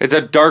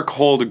a dark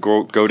hole to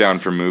go down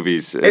for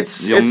movies.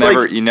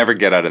 You never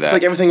get out of that. It's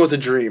like everything was a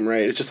dream,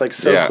 right? It's just like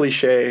so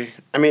cliche.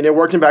 I mean, it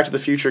worked in Back to the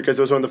Future because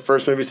it was one of the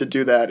first movies to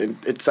do that, and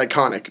it's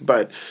iconic.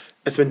 But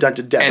it's been done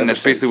to death. And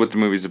that's basically what the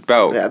movie's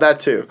about. Yeah, that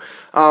too.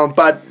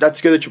 But that's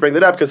good that you bring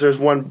that up because there's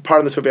one part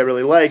in this movie I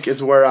really like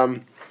is where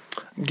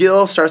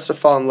Gil starts to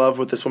fall in love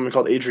with this woman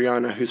called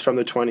Adriana, who's from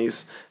the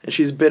 20s, and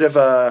she's a bit of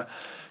a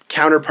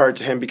counterpart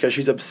to him because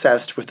she's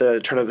obsessed with the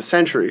turn of the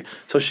century.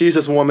 So she's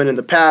this woman in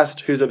the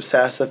past who's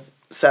obsessed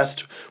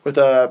with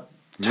a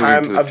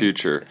time moving to the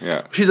future.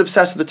 Yeah, she's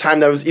obsessed with the time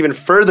that was even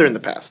further in the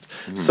past.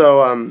 Mm-hmm.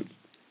 So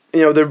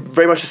they're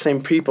very much the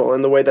same people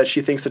in the way that she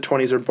thinks the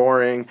 20s are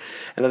boring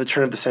and that the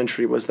turn of the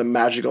century was the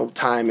magical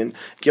time, and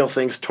Gil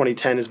thinks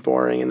 2010 is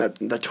boring and that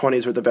the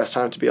 20s were the best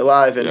time to be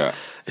alive. And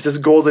it's this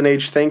golden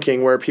age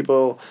thinking where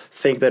people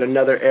think that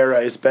another era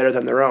is better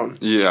than their own.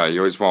 Yeah, you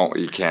always want what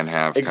you can't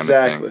have.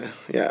 Exactly. Kind of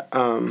thing. Yeah.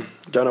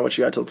 Don't know what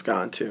you got till it's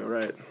gone too,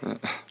 right?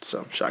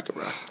 So, shaka,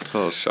 bro. A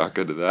little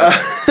shaka to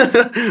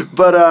that.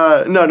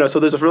 But, no. So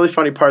there's a really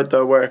funny part,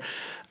 though, where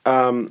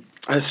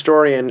a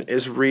historian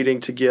is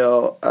reading to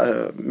Gil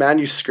a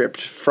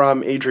manuscript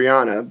from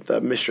Adriana, the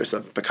mistress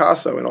of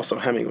Picasso and also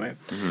Hemingway.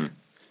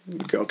 Mm-hmm.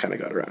 Girl kind of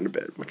got around a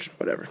bit, which,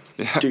 whatever.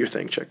 Yeah. Do your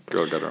thing, chick.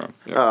 Girl got around.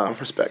 Yeah.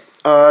 Respect.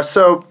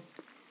 So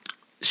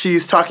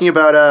she's talking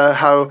about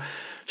how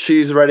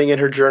she's writing in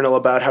her journal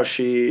about how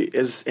she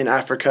is in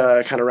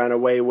Africa, kind of ran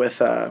away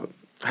with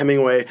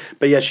Hemingway,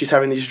 but yet she's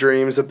having these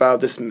dreams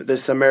about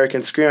this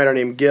American screenwriter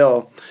named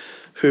Gil,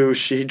 who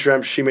she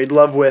dreamt she made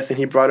love with, and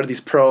he brought her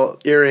these pearl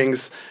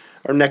earrings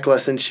or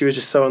necklace, and she was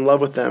just so in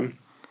love with them.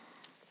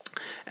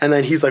 And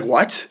then he's like,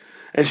 what?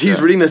 And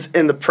he's reading this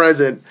in the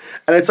present.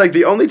 And it's like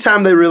the only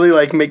time they really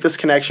like make this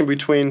connection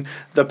between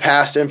the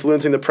past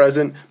influencing the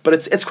present. But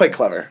it's quite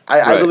clever.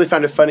 I really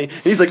found it funny.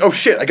 And he's like, oh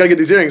shit, I gotta get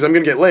these earrings. I'm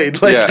gonna get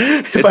laid. Like,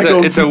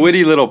 it's a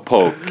witty little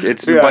poke.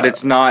 But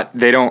it's not.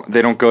 They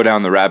don't go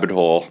down the rabbit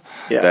hole.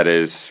 Yeah.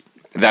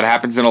 That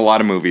happens in a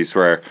lot of movies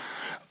where,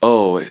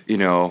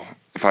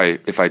 if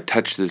I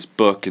touch this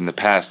book in the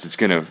past, it's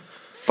gonna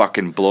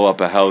fucking blow up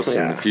a house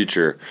in the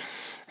future.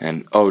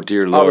 And oh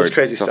dear Lord, all this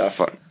crazy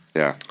stuff.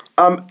 Yeah.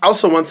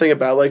 Also, one thing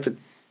about like the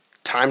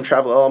time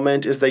travel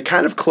element is they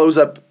kind of close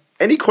up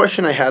any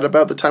question I had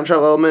about the time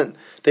travel element.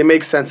 They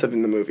make sense of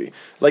in the movie.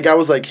 Like I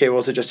was like, hey, well,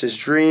 is it just his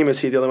dream? Is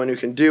he the only one who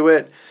can do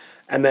it?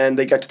 And then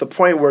they get to the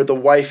point where the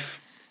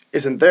wife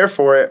isn't there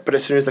for it, but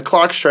as soon as the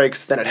clock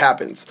strikes, then it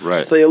happens.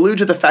 Right. So they allude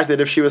to the fact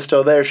that if she was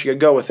still there, she could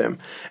go with him.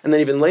 And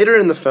then even later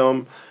in the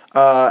film,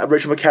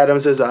 Rachel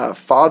McAdams'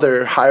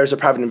 father hires a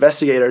private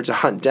investigator to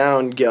hunt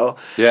down Gil.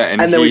 Yeah,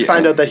 and then we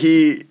find out that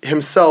he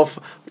himself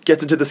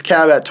gets into this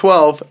cab at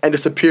 12 and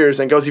disappears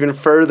and goes even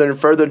further and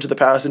further into the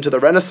past, into the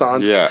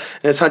Renaissance. Yeah.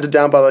 And is hunted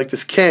down by like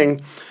this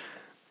king.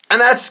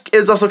 And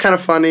is also kind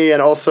of funny,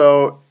 and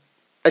also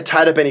it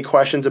tied up any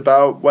questions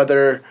about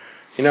whether,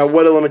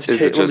 what are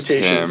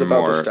limitations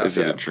about this stuff. Is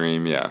it a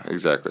dream? Yeah,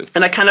 exactly.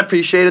 And I kind of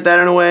appreciated that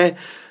in a way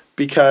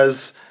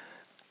because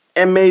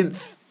it made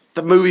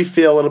the movie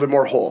feel a little bit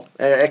more whole.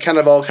 It kind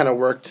of all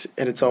worked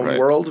in its own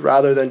world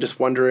rather than just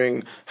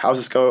wondering how's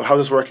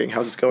this working,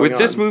 how's this going on. With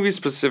this movie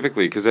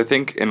specifically, because I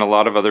think in a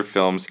lot of other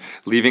films,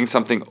 leaving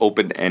something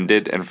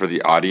open-ended and for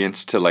the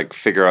audience to like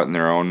figure out in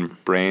their own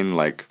brain,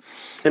 like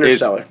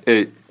Interstellar.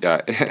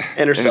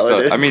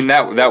 Interstellar. I mean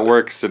that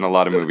works in a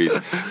lot of movies,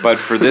 but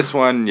for this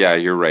one, yeah,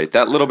 you're right.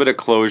 That little bit of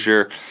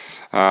closure.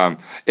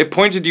 It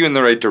pointed you in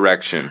the right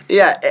direction.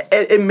 Yeah,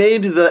 it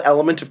made the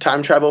element of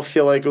time travel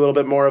feel like a little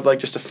bit more of like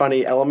just a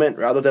funny element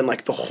rather than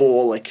like the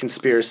whole like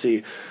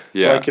conspiracy.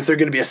 Yeah. Like, is there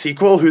going to be a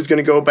sequel? Who's going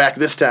to go back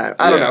this time?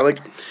 I don't know.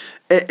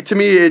 Like, to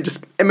me, it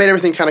made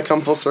everything kind of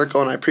come full circle,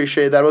 and I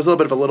appreciate that. It was a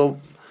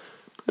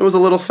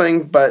little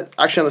thing, but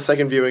actually on the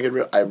second viewing,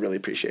 I really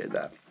appreciated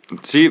that.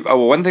 See,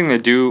 one thing they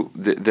do,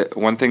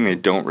 one thing they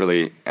don't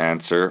really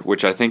answer,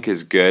 which I think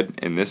is good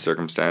in this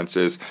circumstance,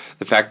 is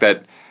the fact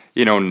that,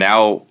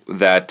 now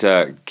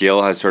that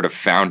Gil has sort of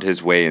found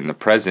his way in the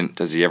present,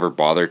 does he ever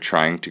bother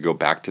trying to go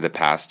back to the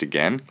past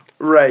again?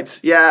 Right.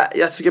 Yeah,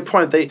 that's a good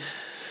point. They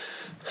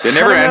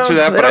never answer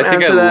that, but I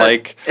think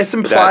like... It's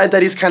implied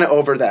that he's kind of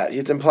over that.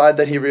 It's implied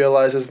that he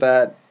realizes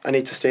that I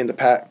need to stay in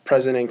the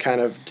present and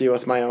kind of deal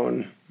with my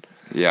own...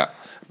 Yeah.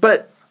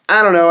 But,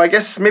 I don't know, I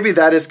guess maybe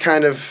that is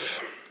kind of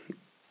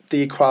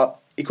the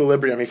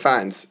equilibrium he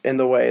finds in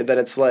the way that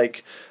it's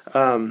like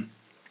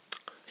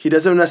he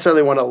doesn't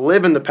necessarily want to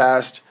live in the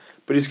past,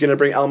 but he's going to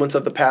bring elements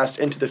of the past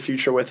into the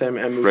future with him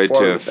and move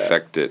forward with that. Right, to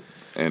affect it.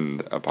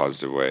 in a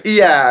positive way.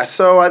 Yeah,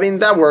 so I mean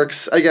that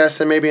works, I guess,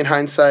 and maybe in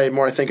hindsight,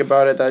 more I think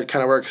about it, that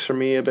kind of works for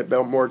me a bit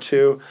more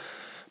too.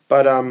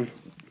 But I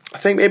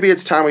think maybe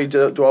it's time we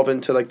delve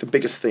into like the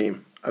biggest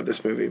theme of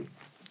this movie,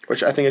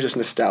 which I think is just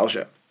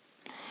nostalgia.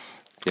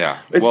 Yeah,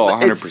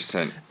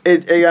 100%.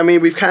 I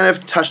mean, we've kind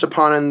of touched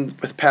upon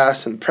it with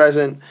past and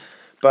present,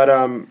 but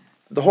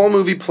the whole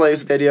movie plays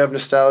with the idea of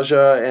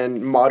nostalgia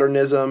and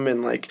modernism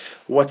and like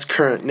what's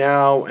current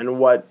now and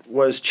what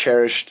was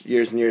cherished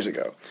years and years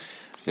ago.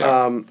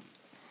 Yeah. And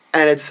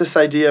it's this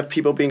idea of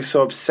people being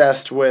so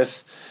obsessed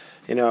with,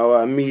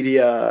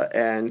 media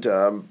and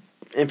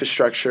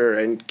infrastructure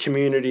and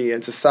community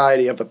and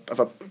society of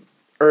a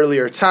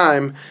earlier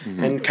time,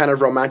 and kind of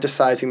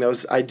romanticizing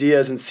those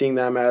ideas and seeing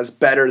them as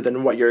better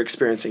than what you're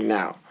experiencing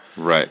now.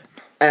 Right.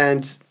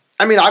 And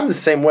I mean, I'm the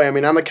same way. I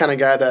mean, I'm the kind of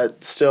guy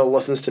that still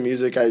listens to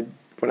music I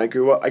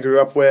grew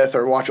up with,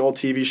 or watch old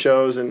TV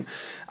shows, and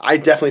I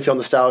definitely feel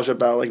nostalgia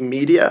about like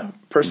media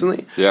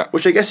personally. Yeah.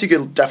 Which I guess you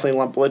could definitely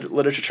lump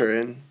literature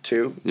in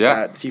too. Yeah.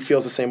 That he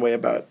feels the same way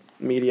about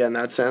media in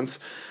that sense.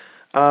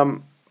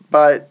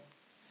 But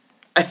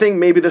I think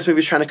maybe this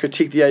movie's trying to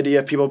critique the idea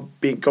of people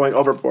going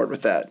overboard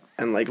with that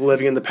and like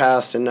living in the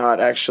past and not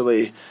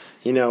actually,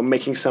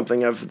 making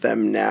something of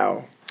them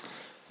now.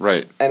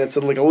 Right. And it's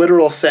like a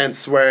literal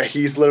sense where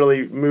he's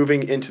literally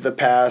moving into the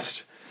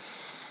past.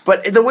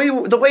 But the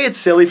way it's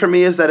silly for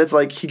me is that it's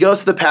like he goes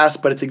to the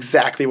past, but it's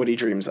exactly what he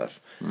dreams of.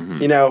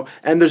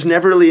 And there's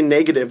never really a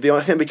negative. The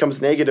only thing that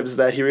becomes negative is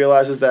that he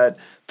realizes that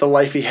the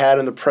life he had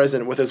in the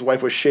present with his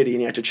wife was shitty and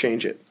he had to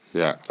change it.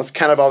 Yeah. That's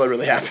kind of all that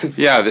really happens.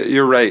 Yeah,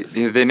 you're right.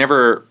 They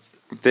never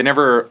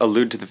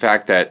allude to the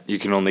fact that you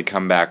can only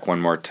come back one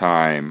more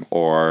time,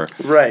 or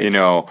right.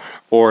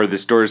 Or the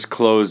store's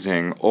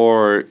closing,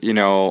 or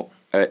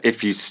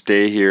if you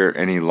stay here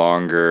any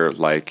longer,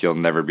 like you'll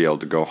never be able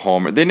to go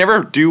home. They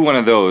never do one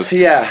of those.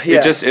 Yeah.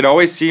 It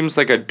always seems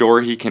like a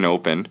door he can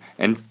open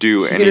and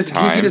do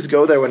anytime. He can just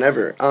go there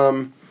whenever.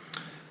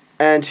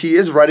 And he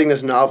is writing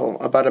this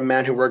novel about a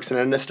man who works in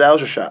a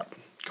nostalgia shop,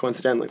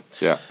 coincidentally.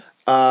 Yeah.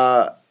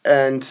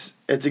 And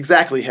it's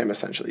exactly him,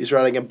 essentially. He's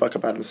writing a book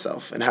about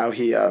himself and how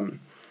he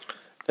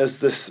is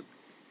this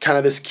kind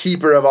of this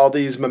keeper of all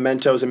these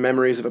mementos and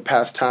memories of a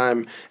past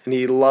time. And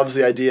he loves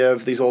the idea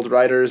of these old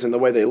writers and the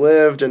way they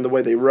lived and the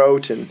way they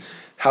wrote and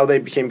how they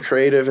became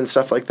creative and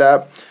stuff like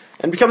that.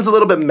 And becomes a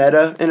little bit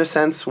meta in a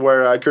sense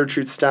where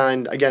Gertrude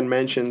Stein, again,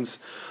 mentions,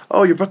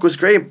 oh, your book was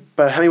great,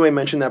 but Hemingway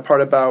mentioned that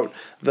part about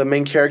the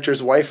main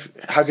character's wife.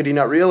 How could he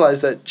not realize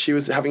that she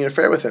was having an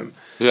affair with him?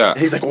 Yeah. And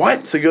he's like,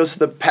 what? So he goes to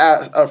the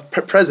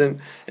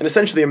present and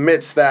essentially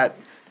admits that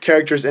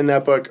characters in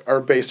that book are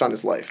based on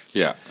his life.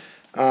 Yeah.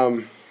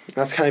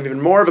 That's kind of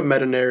even more of a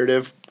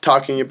meta-narrative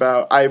talking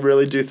about, I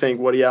really do think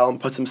Woody Allen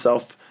puts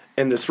himself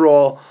in this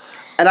role.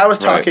 And I was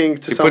talking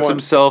to someone... He puts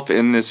himself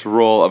in this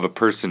role of a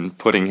person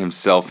putting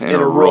himself in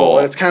a role.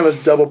 And it's kind of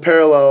this double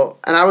parallel.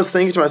 And I was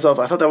thinking to myself,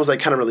 I thought that was like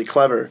kind of really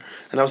clever.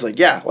 And I was like,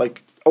 yeah,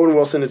 like Owen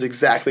Wilson is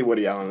exactly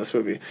Woody Allen in this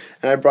movie.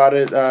 And I brought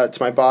it to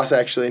my boss,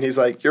 actually, and he's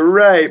like, you're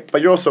right,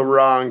 but you're also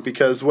wrong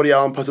because Woody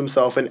Allen puts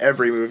himself in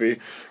every movie.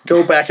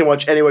 Go back and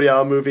watch any Woody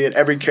Allen movie, and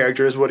every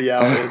character is Woody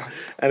Allen.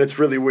 And it's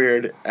really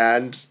weird.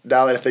 And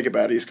now that I think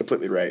about it, he's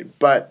completely right.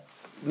 But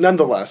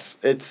nonetheless,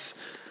 it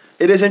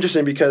is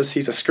interesting because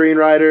he's a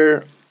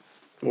screenwriter.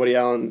 Woody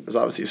Allen is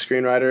obviously a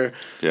screenwriter.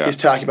 Yeah. He's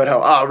talking about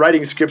how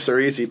writing scripts are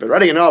easy, but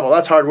writing a novel,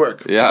 that's hard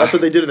work. Yeah. That's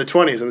what they did in the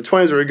 20s, and the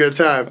 20s were a good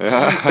time.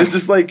 Yeah. It's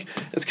just like,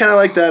 it's kind of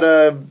like that,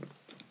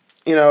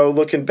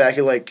 looking back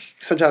at like,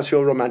 sometimes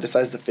people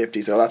romanticize the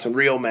 50s. Oh, that's when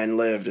real men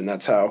lived, and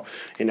that's how,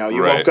 you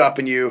woke up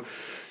and you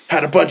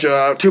had a bunch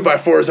of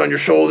 2x4s on your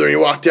shoulder, and you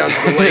walked down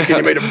to the lake, and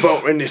you made a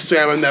boat, and you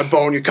swam in that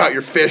boat, and you caught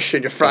your fish,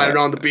 and you fried it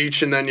on the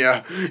beach, and then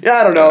I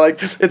don't know, like,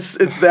 it's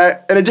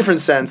that, in a different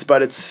sense,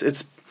 but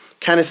it's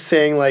kind of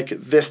saying like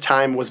this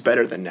time was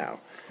better than now,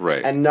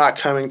 right? And not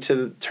coming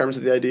to terms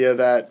of the idea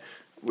that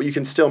you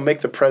can still make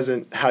the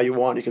present how you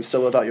want. You can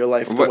still live out your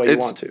life the way you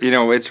want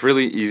to. It's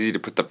really easy to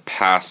put the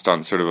past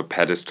on sort of a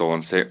pedestal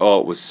and say, "Oh,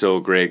 it was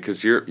so great,"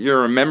 because you're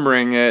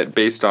remembering it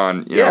based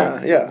on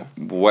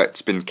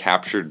what's been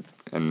captured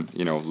and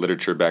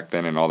literature back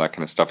then and all that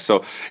kind of stuff.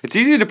 So it's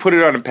easy to put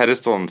it on a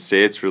pedestal and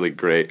say it's really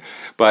great,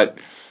 but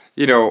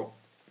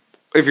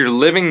if you're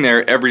living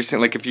there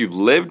if you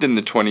lived in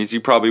the 20s, you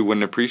probably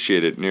wouldn't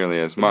appreciate it nearly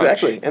as much.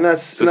 Exactly. And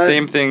that's the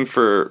same thing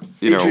for,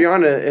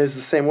 Adriana is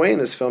the same way in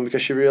this film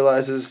because she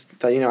realizes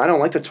that, I don't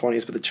like the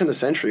 20s, but the turn of the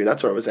century,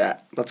 that's where I was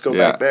at. Let's go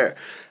back there.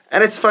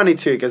 And it's funny,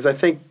 too, because I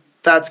think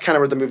that's kind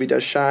of where the movie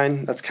does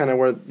shine. That's kind of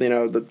where,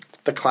 the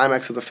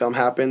climax of the film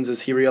happens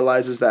is he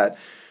realizes that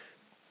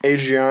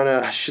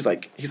Adriana, he's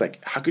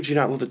like, how could you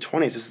not love the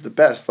 20s? This is the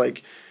best.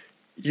 Like,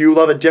 you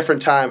love a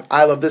different time.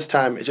 I love this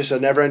time. It's just a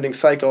never-ending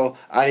cycle.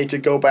 I need to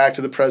go back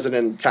to the present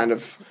and kind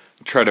of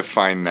try to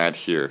find that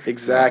here.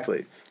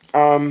 Exactly.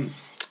 And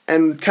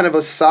kind of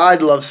a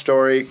side love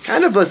story,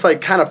 kind of this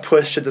kind of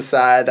push to the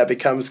side that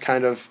becomes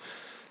kind of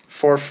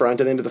forefront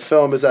at the end of the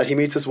film is that he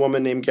meets this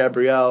woman named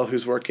Gabrielle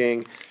who's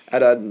working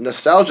at a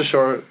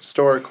nostalgia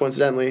store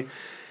coincidentally,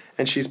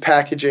 and she's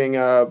packaging,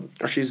 or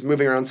she's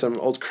moving around some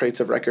old crates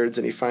of records,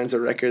 and he finds a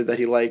record that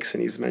he likes,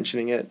 and he's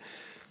mentioning it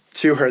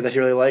to her that he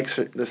really likes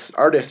this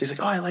artist. He's like,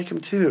 oh, I like him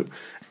too.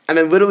 And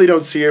then literally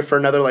don't see her for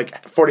another,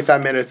 like,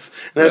 45 minutes.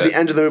 And then at the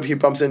end of the movie, he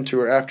bumps into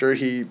her after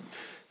he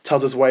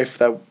tells his wife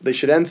that they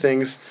should end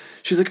things.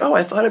 She's like, oh,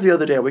 I thought of you the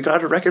other day. We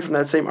got a record from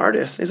that same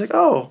artist. And he's like,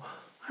 oh,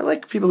 I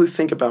like people who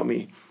think about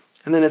me.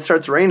 And then it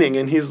starts raining,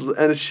 and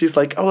she's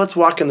like, oh, let's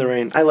walk in the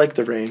rain. I like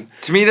the rain.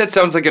 To me, that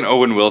sounds like an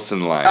Owen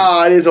Wilson line.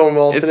 Oh, it is Owen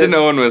Wilson. It's an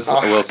Owen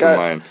Wilson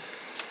line.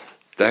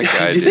 That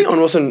guy. Do you think Owen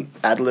Wilson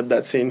ad-libbed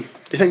that scene? Do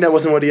you think that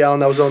wasn't Woody Allen,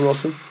 that was Owen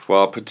Wilson?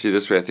 Well, I'll put it to you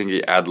this way. I think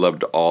he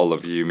ad-libbed all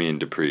of You, Me, and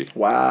Dupree.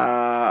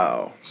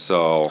 Wow.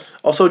 So.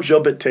 Also,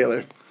 Gilbert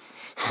Taylor.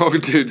 Oh,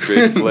 dude,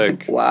 great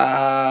flick.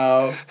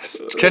 Wow.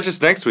 Catch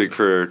us next week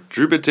for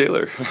Drewbit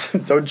Taylor.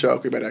 Don't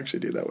joke. We might actually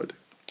do that one day.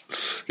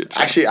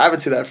 Actually, I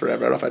haven't seen that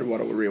forever. I don't know if I'd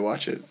want to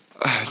rewatch it.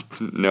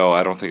 No,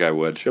 I don't think I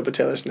would. Gilbert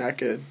Taylor's not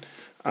good.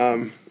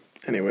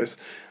 Anyways.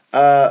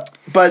 But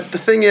the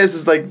thing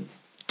is like,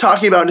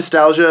 talking about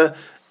nostalgia,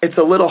 it's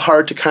a little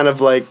hard to kind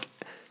of, like,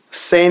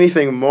 say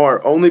anything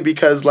more, only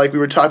because, like we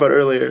were talking about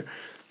earlier,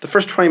 the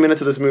first 20 minutes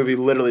of this movie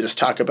literally just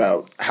talk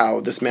about how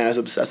this man is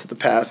obsessed with the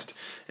past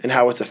and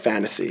how it's a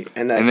fantasy.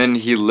 And then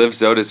he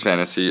lives out his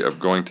fantasy of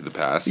going to the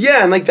past.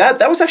 Yeah, and, like,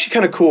 that was actually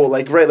kind of cool.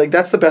 Like, right, like,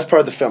 that's the best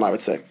part of the film, I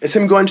would say. It's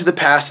him going to the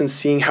past and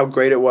seeing how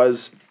great it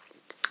was.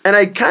 And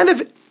I kind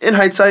of, in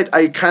hindsight,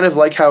 I kind of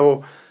like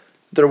how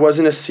there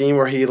wasn't a scene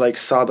where he, like,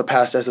 saw the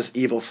past as this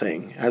evil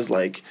thing, as,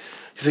 like...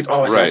 He's like,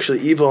 oh, it's actually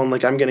evil, and,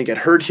 like, I'm going to get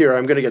hurt here,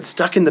 I'm going to get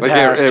stuck in the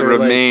past. It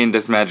remained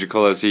as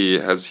magical as he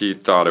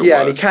thought it was.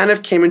 Yeah, and he kind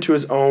of came into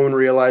his own,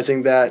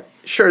 realizing that,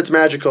 sure, it's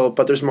magical,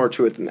 but there's more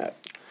to it than that.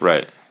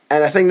 Right.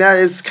 And I think that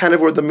is kind of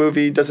where the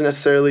movie doesn't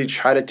necessarily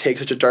try to take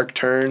such a dark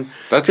turn.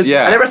 Because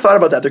I never thought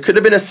about that. There could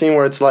have been a scene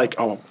where it's like,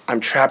 oh, I'm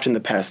trapped in the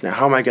past now.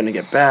 How am I going to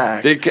get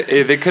back? They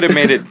could have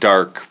made it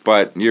dark,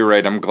 but you're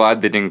right. I'm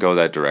glad they didn't go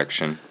that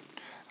direction.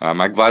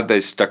 I'm glad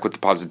they stuck with the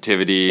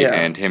positivity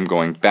and him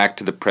going back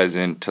to the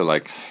present to,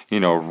 like,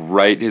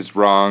 right his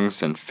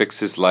wrongs and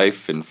fix his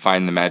life and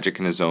find the magic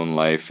in his own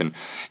life. And,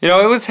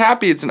 it was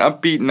happy. It's an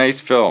upbeat, nice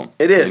film.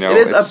 It is. It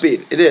is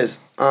upbeat. It is.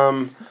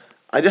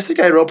 I just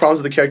think I had real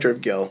problems with the character of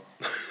Gil.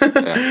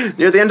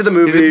 Near the end of the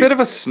movie. He's a bit of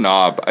a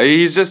snob.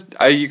 He's just,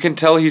 you can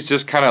tell he's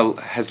just kind of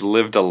has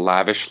lived a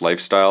lavish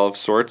lifestyle of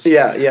sorts.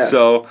 Yeah, yeah.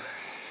 So,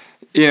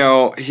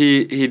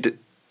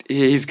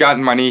 he's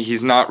gotten money.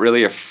 He's not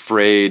really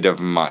afraid of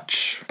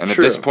much. And at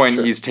this point,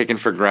 he's taken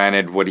for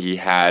granted what he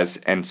has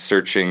and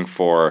searching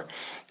for,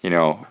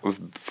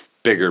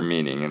 bigger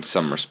meaning in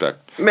some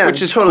respect. Man,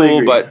 which is totally cool,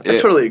 agree. But I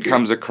totally agree.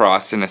 Comes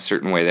across in a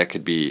certain way that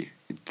could be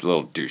a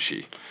little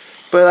douchey.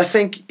 But I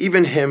think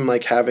even him,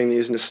 like, having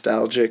these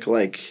nostalgic,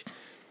 like,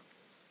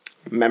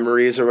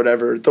 memories or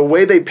whatever, the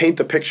way they paint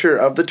the picture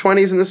of the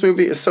 20s in this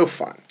movie is so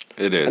fun.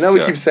 It is. I know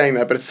we keep saying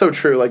that, but it's so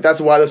true. Like, that's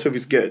why this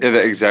movie's good. Yeah,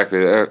 exactly.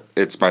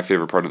 It's my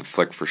favorite part of the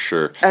flick for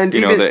sure. And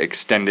the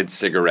extended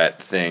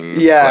cigarette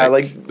things. Yeah,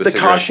 like the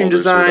costume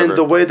design,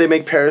 the way they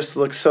make Paris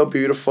look so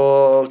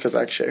beautiful. Because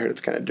actually, I heard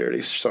it's kind of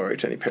dirty. Sorry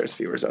to any Paris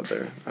viewers out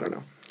there. I don't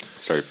know.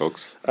 Sorry,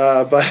 folks.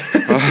 But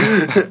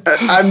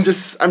I'm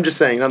just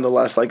saying,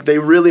 nonetheless, like, they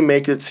really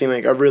make it seem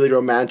like a really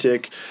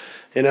romantic,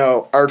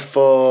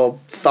 artful,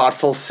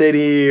 thoughtful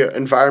city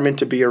environment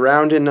to be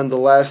around in,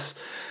 nonetheless.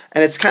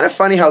 And it's kind of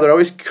funny how they're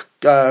always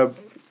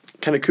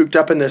kind of cooped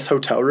up in this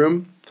hotel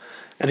room.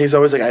 And he's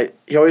always like,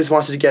 he always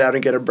wants to get out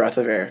and get a breath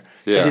of air.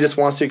 Because he just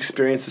wants to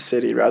experience the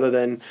city rather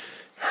than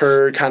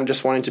her kind of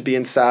just wanting to be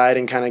inside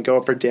and kind of go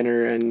out for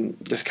dinner and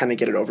just kind of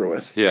get it over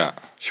with. Yeah.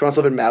 She wants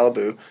to live in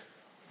Malibu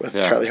with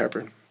Charlie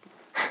Harper.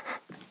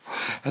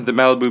 At the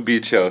Malibu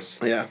Beach House.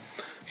 Yeah.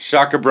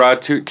 Shaka Bra,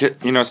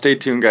 stay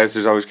tuned, guys.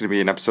 There's always going to be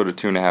an episode of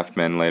 2.5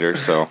 Men later,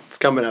 so. It's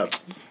coming up.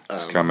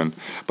 It's coming.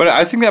 But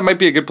I think that might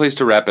be a good place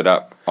to wrap it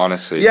up,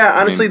 honestly. Yeah,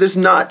 honestly, there's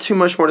not too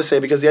much more to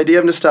say because the idea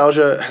of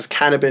nostalgia has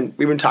kind of been...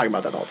 We've been talking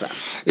about that the whole time.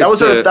 That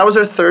was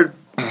our third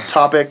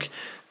topic.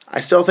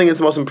 I still think it's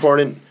the most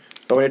important,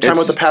 but when you're talking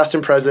about the past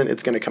and present,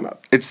 it's going to come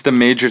up. It's the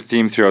major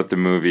theme throughout the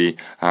movie.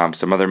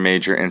 Some other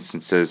major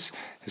instances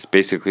is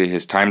basically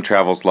his time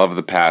travels, love of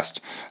the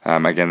past.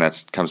 Again,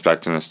 that comes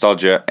back to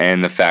nostalgia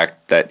and the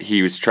fact that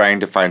he was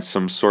trying to find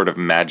some sort of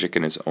magic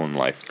in his own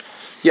life.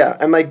 Yeah,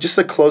 and, like, just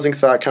a closing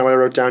thought, kind of what I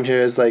wrote down here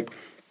is, like,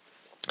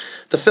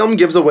 the film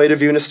gives a way to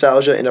view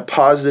nostalgia in a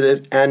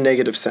positive and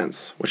negative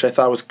sense, which I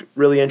thought was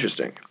really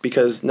interesting,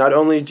 because not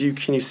only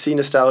can you see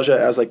nostalgia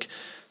as, like,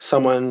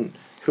 someone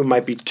who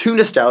might be too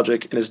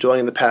nostalgic and is dwelling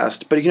in the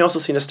past, but you can also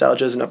see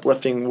nostalgia as an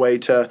uplifting way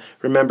to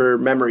remember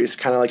memories,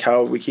 kind of like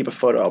how we keep a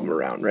photo album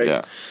around,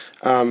 right?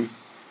 Yeah.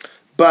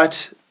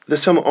 But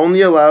this film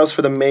only allows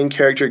for the main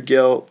character,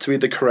 Gil, to be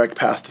the correct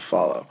path to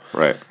follow.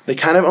 Right. They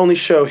kind of only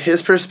show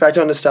his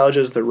perspective on nostalgia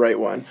as the right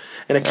one.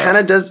 And it kind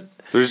of does...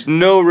 There's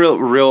no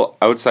real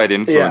outside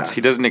influence. Yeah.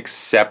 He doesn't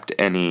accept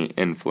any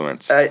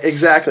influence.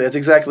 Exactly. That's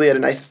exactly it.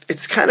 And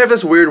it's kind of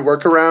this weird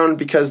workaround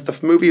because the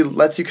movie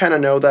lets you kind of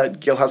know that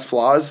Gil has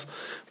flaws,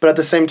 but at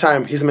the same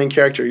time, he's the main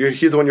character.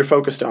 He's the one you're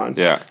focused on.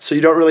 Yeah. So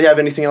you don't really have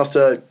anything else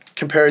to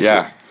compare it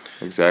to.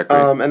 Exactly.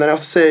 And then I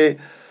also say,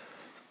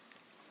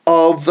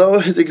 although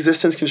his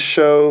existence can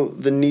show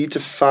the need to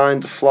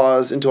find the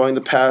flaws in dwelling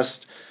the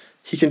past,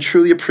 he can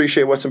truly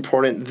appreciate what's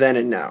important then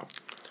and now.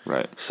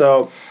 Right.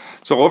 So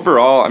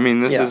overall, I mean,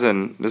 this is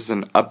an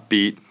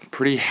upbeat,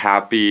 pretty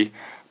happy,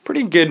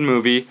 pretty good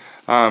movie.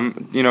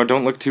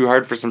 Don't look too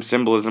hard for some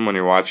symbolism when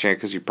you're watching it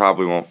because you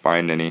probably won't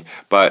find any.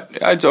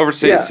 But I'd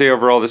say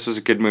overall this was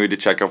a good movie to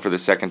check out for the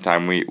second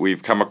time.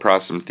 We've come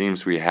across some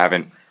themes we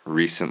haven't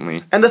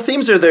recently. And the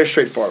themes are there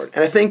straightforward.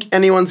 And I think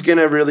anyone's going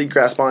to really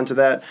grasp onto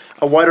that.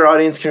 A wider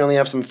audience can really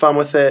have some fun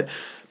with it.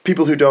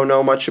 People who don't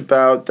know much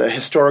about the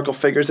historical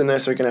figures in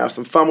this are going to have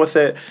some fun with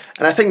it.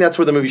 And I think that's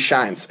where the movie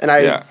shines. And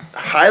I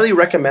highly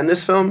recommend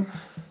this film,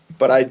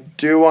 but I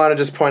do want to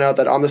just point out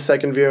that on the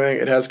second viewing,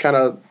 it has kind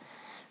of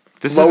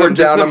lowered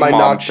down on my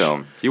notch.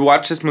 Film. You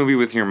watch this movie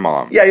with your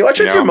mom. Yeah, you watch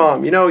it with your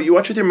mom. You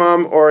watch with your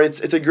mom, or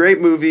it's a great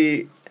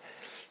movie.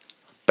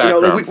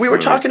 We were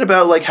talking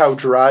about like how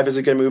Drive is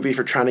a good movie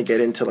for trying to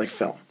get into like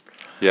film.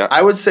 Yeah.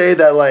 I would say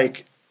that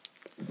like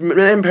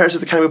Men in Paris is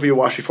the kind of movie you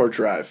watch before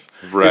Drive.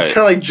 Right. It's kind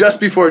of like just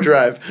before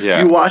Drive.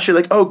 Yeah. You watch it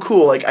like, oh,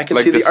 cool. Like I can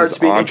see the arts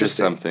being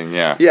interesting. Something.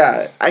 Yeah.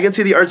 Yeah, I can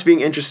see the arts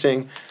being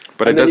interesting.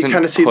 But and it doesn't then you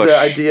kind of see the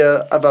idea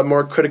of a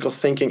more critical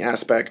thinking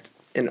aspect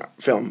in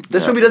film.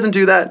 This movie doesn't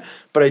do that,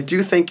 but I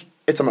do think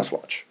it's a must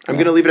watch. I'm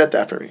going to leave it at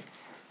that for me.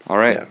 All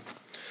right. Yeah.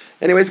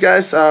 Anyways,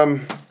 guys,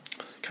 kind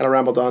of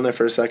rambled on there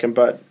for a second,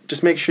 but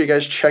just make sure you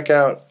guys check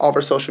out all of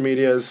our social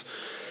medias.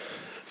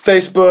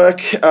 Facebook,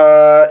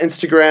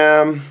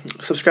 Instagram,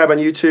 subscribe on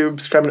YouTube,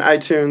 subscribe on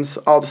iTunes,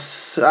 all the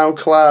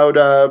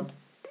SoundCloud,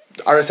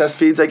 RSS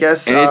feeds, I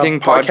guess.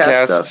 Anything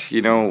podcast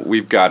stuff.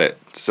 We've got it.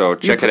 So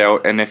check it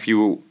out. And if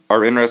you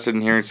are interested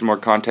in hearing some more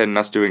content and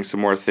us doing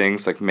some more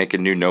things, like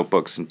making new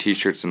notebooks and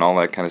T-shirts and all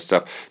that kind of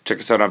stuff, check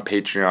us out on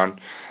Patreon.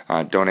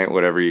 Donate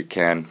whatever you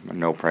can.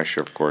 No pressure,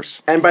 of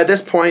course. And by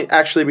this point,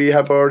 actually, we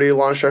have already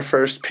launched our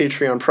first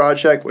Patreon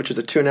project, which is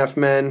the 2.5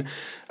 Men.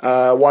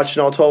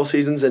 Watching all 12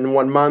 seasons in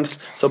 1 month.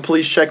 So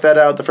please check that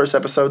out. The first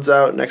episode's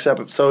out. Next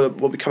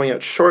episode will be coming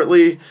out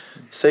shortly.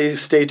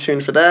 Stay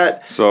tuned for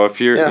that. So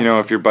if you're,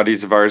 if you're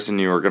buddies of ours and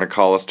you are going to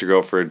call us to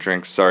go for a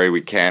drink, sorry, we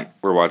can't.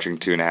 We're watching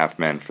 2.5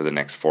 Men for the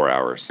next 4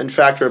 hours. In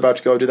fact, we're about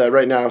to go do that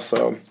right now.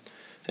 So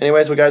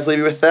anyways, we'll guys leave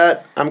you with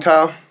that. I'm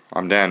Kyle.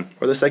 I'm Dan.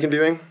 For the second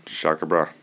viewing. Shaka bra.